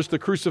accomplished the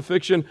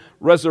crucifixion,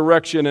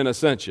 resurrection, and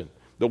ascension.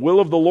 The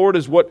will of the Lord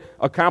is what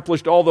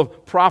accomplished all the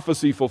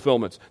prophecy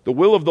fulfillments. The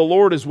will of the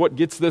Lord is what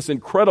gets this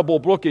incredible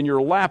book in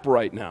your lap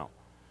right now.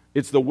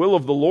 It's the will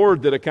of the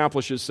Lord that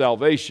accomplishes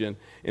salvation,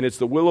 and it's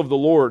the will of the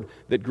Lord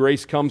that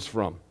grace comes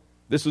from.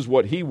 This is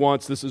what he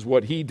wants. This is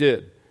what he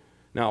did.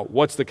 Now,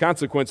 what's the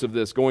consequence of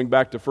this? Going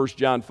back to 1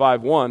 John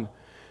 5:1,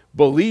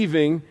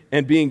 believing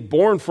and being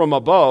born from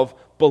above,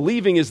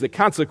 believing is the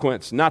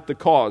consequence, not the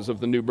cause of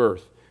the new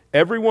birth.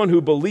 Everyone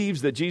who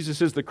believes that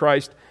Jesus is the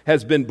Christ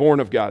has been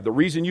born of God. The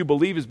reason you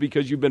believe is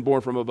because you've been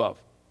born from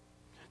above.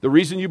 The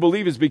reason you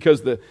believe is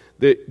because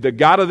the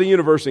God of the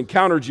universe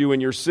encountered you in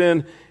your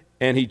sin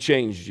and he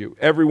changed you.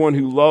 Everyone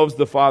who loves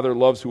the Father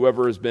loves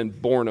whoever has been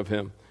born of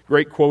him.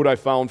 Great quote I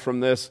found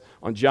from this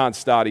on John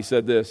Stott. He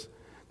said this: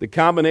 the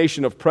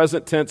combination of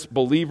present tense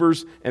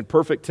believers and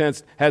perfect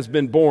tense has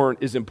been born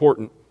is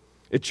important.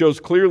 It shows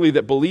clearly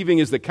that believing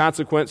is the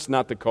consequence,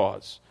 not the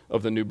cause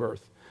of the new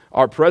birth.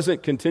 Our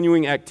present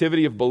continuing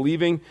activity of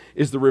believing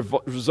is the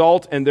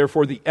result and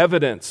therefore the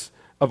evidence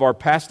of our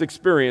past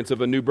experience of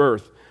a new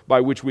birth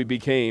by which we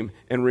became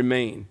and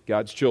remain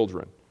God's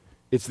children.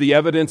 It's the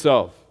evidence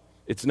of.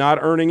 It's not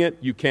earning it.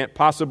 You can't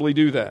possibly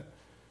do that.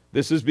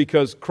 This is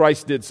because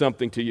Christ did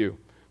something to you.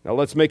 Now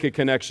let's make a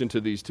connection to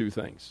these two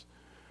things.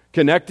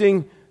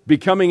 Connecting,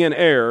 becoming an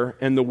heir,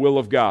 and the will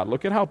of God.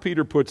 Look at how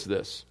Peter puts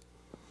this.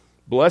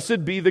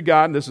 Blessed be the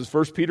God, and this is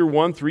 1 Peter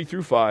 1, 3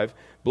 through 5.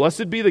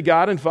 Blessed be the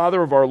God and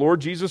Father of our Lord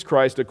Jesus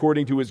Christ,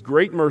 according to his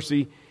great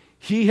mercy.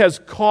 He has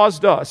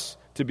caused us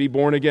to be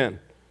born again,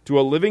 to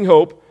a living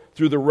hope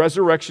through the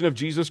resurrection of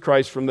Jesus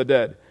Christ from the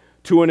dead,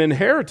 to an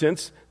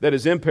inheritance that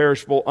is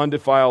imperishable,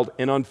 undefiled,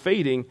 and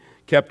unfading,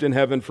 kept in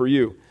heaven for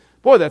you.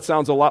 Boy, that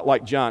sounds a lot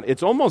like John.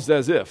 It's almost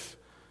as if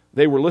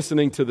they were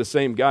listening to the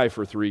same guy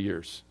for 3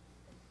 years.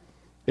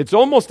 It's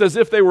almost as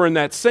if they were in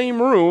that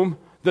same room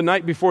the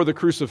night before the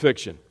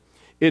crucifixion.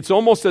 it's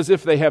almost as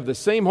if they have the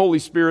same Holy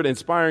Spirit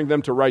inspiring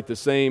them to write the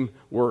same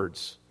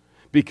words.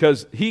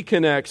 Because he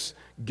connects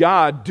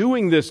God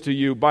doing this to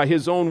you by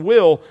his own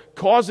will,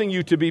 causing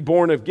you to be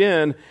born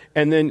again,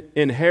 and then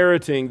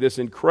inheriting this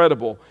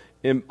incredible,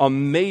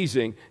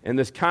 amazing, and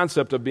this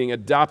concept of being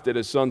adopted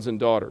as sons and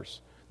daughters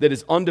that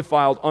is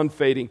undefiled,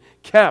 unfading,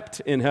 kept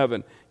in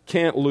heaven.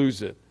 Can't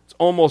lose it. It's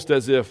almost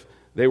as if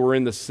they were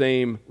in the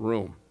same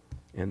room,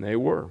 and they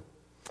were.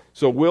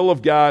 So will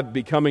of God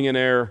becoming an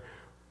heir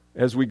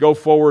as we go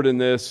forward in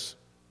this,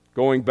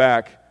 going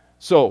back.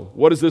 So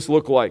what does this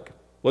look like?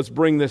 Let's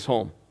bring this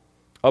home.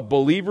 A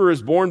believer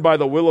is born by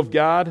the will of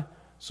God,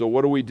 so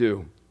what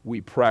do? We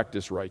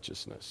practice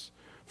righteousness.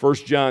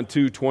 1 John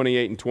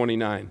 2:28 and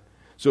 29.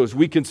 So as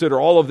we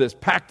consider all of this,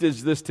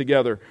 package this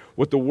together,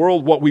 what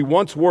we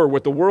once were,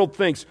 what the world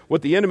thinks,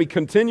 what the enemy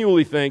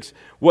continually thinks,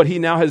 what he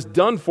now has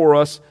done for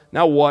us,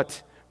 now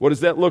what? What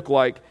does that look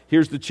like?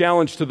 Here's the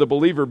challenge to the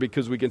believer,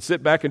 because we can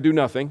sit back and do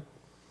nothing.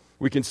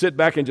 We can sit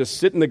back and just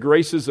sit in the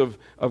graces of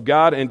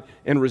God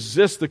and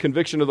resist the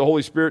conviction of the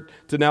Holy Spirit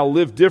to now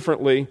live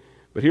differently.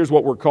 But here's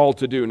what we're called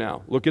to do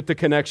now. Look at the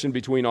connection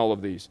between all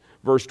of these.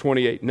 Verse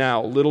 28,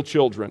 now, little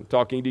children,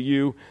 talking to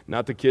you,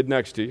 not the kid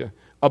next to you,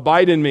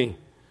 abide in me,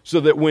 so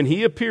that when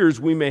he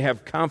appears, we may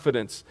have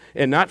confidence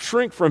and not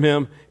shrink from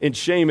him in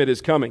shame at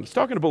his coming. He's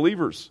talking to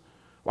believers.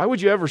 Why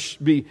would you ever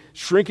be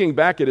shrinking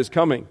back at his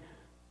coming?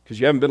 Because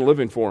you haven't been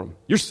living for him.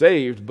 You're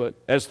saved, but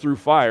as through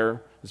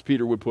fire, as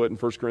Peter would put in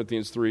 1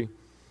 Corinthians 3.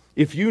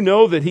 If you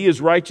know that he is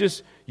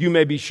righteous, you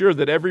may be sure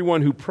that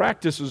everyone who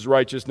practices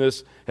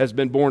righteousness has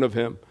been born of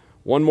him.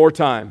 One more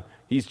time,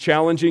 he's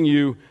challenging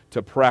you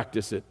to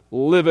practice it.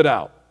 Live it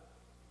out.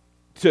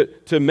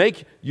 To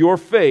make your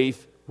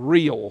faith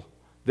real,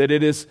 that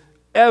it is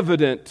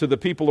evident to the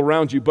people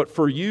around you, but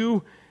for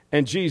you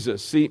and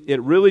Jesus. See, it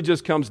really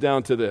just comes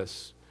down to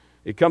this.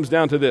 It comes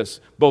down to this,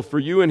 both for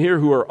you in here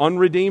who are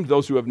unredeemed,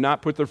 those who have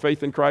not put their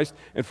faith in Christ,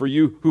 and for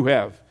you who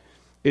have.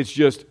 It's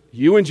just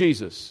you and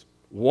Jesus,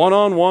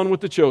 one-on-one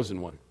with the chosen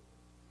one.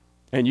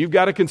 And you've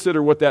got to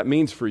consider what that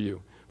means for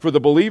you. For the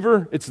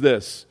believer, it's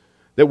this,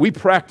 that we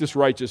practice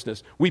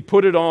righteousness. We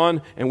put it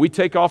on, and we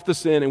take off the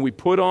sin, and we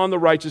put on the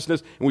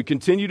righteousness, and we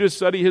continue to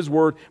study his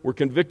word. We're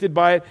convicted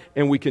by it,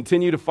 and we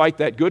continue to fight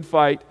that good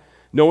fight,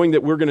 knowing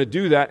that we're going to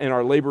do that, and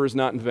our labor is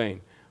not in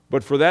vain.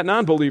 But for that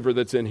non-believer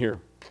that's in here,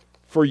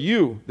 for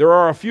you, there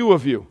are a few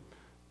of you,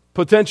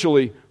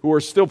 potentially, who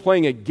are still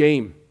playing a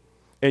game.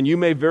 And you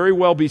may very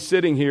well be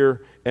sitting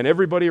here and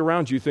everybody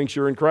around you thinks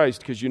you're in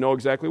Christ because you know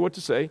exactly what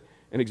to say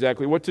and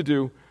exactly what to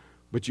do,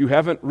 but you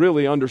haven't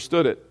really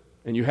understood it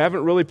and you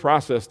haven't really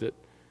processed it.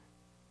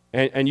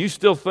 And you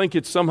still think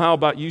it's somehow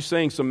about you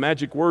saying some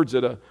magic words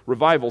at a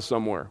revival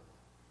somewhere.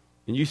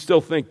 And you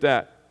still think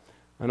that.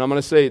 And I'm going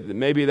to say that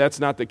maybe that's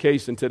not the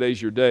case in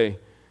today's your day.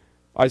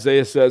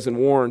 Isaiah says and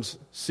warns,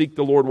 seek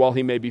the Lord while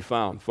he may be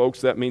found.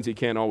 Folks, that means he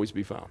can't always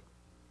be found.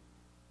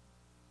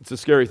 It's a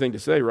scary thing to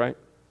say, right?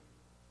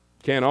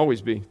 Can't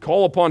always be.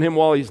 Call upon him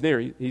while he's near.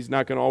 He's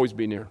not going to always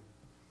be near.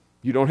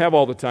 You don't have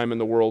all the time in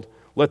the world.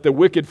 Let the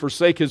wicked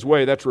forsake his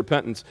way, that's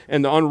repentance.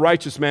 And the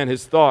unrighteous man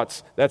his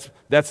thoughts, that's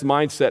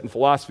mindset and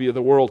philosophy of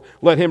the world.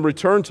 Let him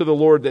return to the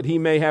Lord that he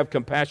may have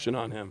compassion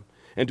on him.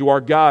 And to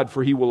our God,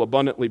 for he will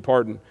abundantly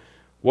pardon.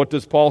 What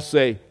does Paul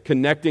say?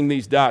 Connecting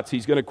these dots.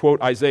 He's going to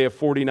quote Isaiah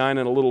 49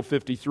 and a little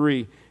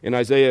 53 in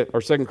 2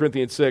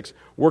 Corinthians 6.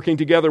 Working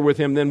together with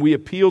him, then we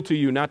appeal to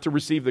you not to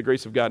receive the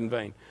grace of God in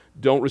vain.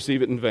 Don't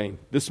receive it in vain.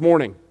 This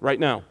morning, right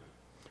now.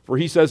 For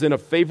he says, in a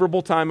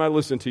favorable time I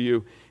listened to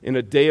you. In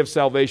a day of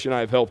salvation I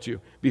have helped you.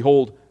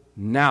 Behold,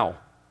 now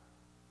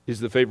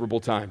is the favorable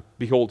time.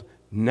 Behold,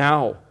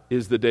 now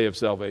is the day of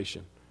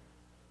salvation.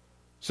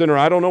 Sinner,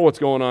 I don't know what's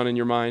going on in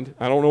your mind.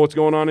 I don't know what's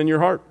going on in your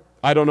heart.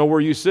 I don't know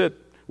where you sit.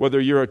 Whether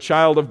you're a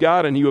child of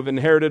God and you have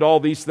inherited all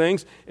these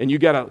things and you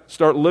got to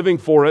start living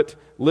for it,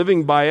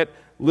 living by it,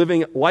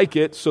 living like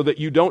it so that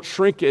you don't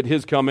shrink at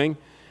his coming.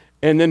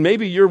 And then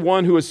maybe you're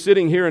one who is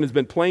sitting here and has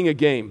been playing a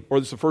game, or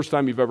this is the first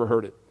time you've ever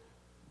heard it.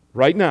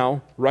 Right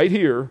now, right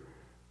here,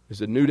 is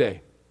a new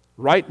day.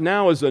 Right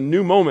now is a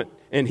new moment.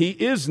 And he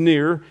is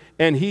near,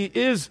 and he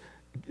is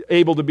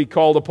able to be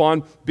called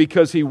upon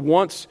because he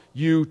wants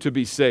you to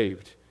be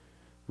saved.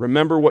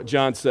 Remember what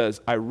John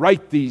says, I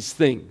write these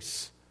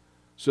things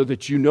so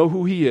that you know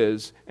who he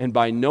is, and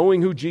by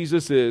knowing who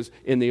Jesus is,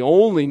 in the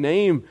only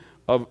name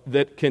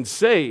that can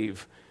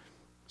save,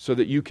 so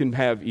that you can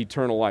have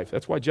eternal life.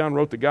 That's why John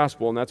wrote the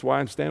gospel, and that's why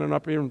I'm standing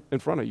up here in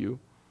front of you,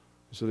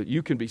 so that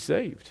you can be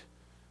saved,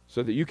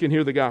 so that you can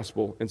hear the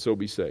gospel and so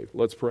be saved.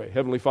 Let's pray.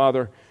 Heavenly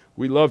Father,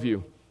 we love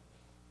you.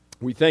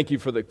 We thank you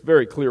for the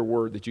very clear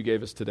word that you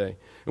gave us today.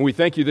 And we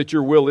thank you that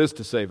your will is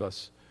to save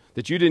us,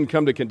 that you didn't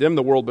come to condemn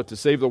the world, but to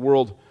save the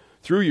world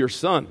through your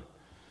Son.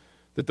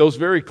 That those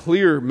very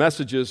clear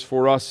messages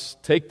for us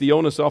take the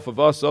onus off of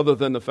us other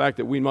than the fact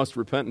that we must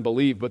repent and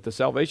believe, but the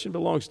salvation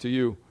belongs to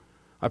you.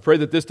 I pray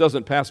that this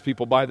doesn't pass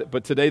people by,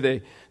 but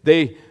today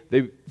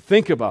they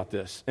think about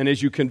this. And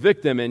as you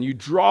convict them and you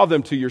draw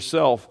them to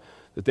yourself,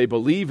 that they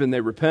believe and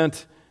they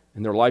repent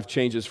and their life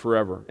changes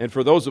forever. And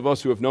for those of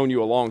us who have known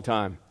you a long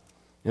time,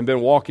 and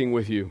been walking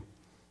with you.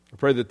 I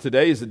pray that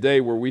today is the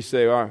day where we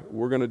say, all right,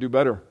 we're going to do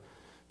better.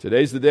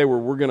 Today's the day where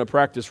we're going to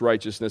practice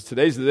righteousness.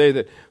 Today's the day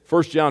that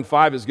 1 John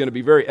 5 is going to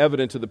be very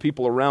evident to the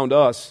people around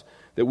us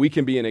that we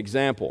can be an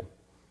example,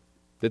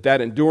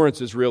 that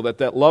endurance is real,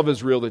 that love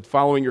is real, that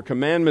following your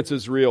commandments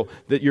is real,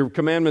 that your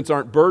commandments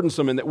aren't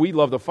burdensome, and that we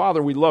love the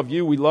Father, we love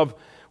you, we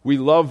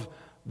love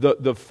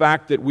the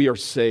fact that we are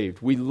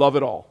saved. We love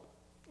it all,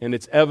 and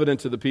it's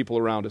evident to the people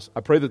around us. I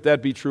pray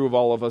that be true of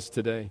all of us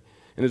today.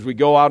 And as we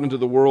go out into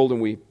the world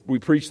and we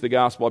preach the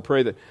gospel, I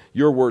pray that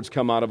your words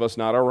come out of us,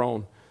 not our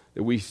own,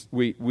 that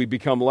we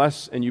become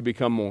less and you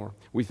become more.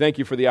 We thank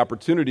you for the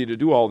opportunity to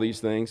do all these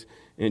things.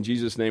 In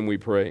Jesus' name we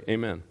pray.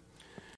 Amen.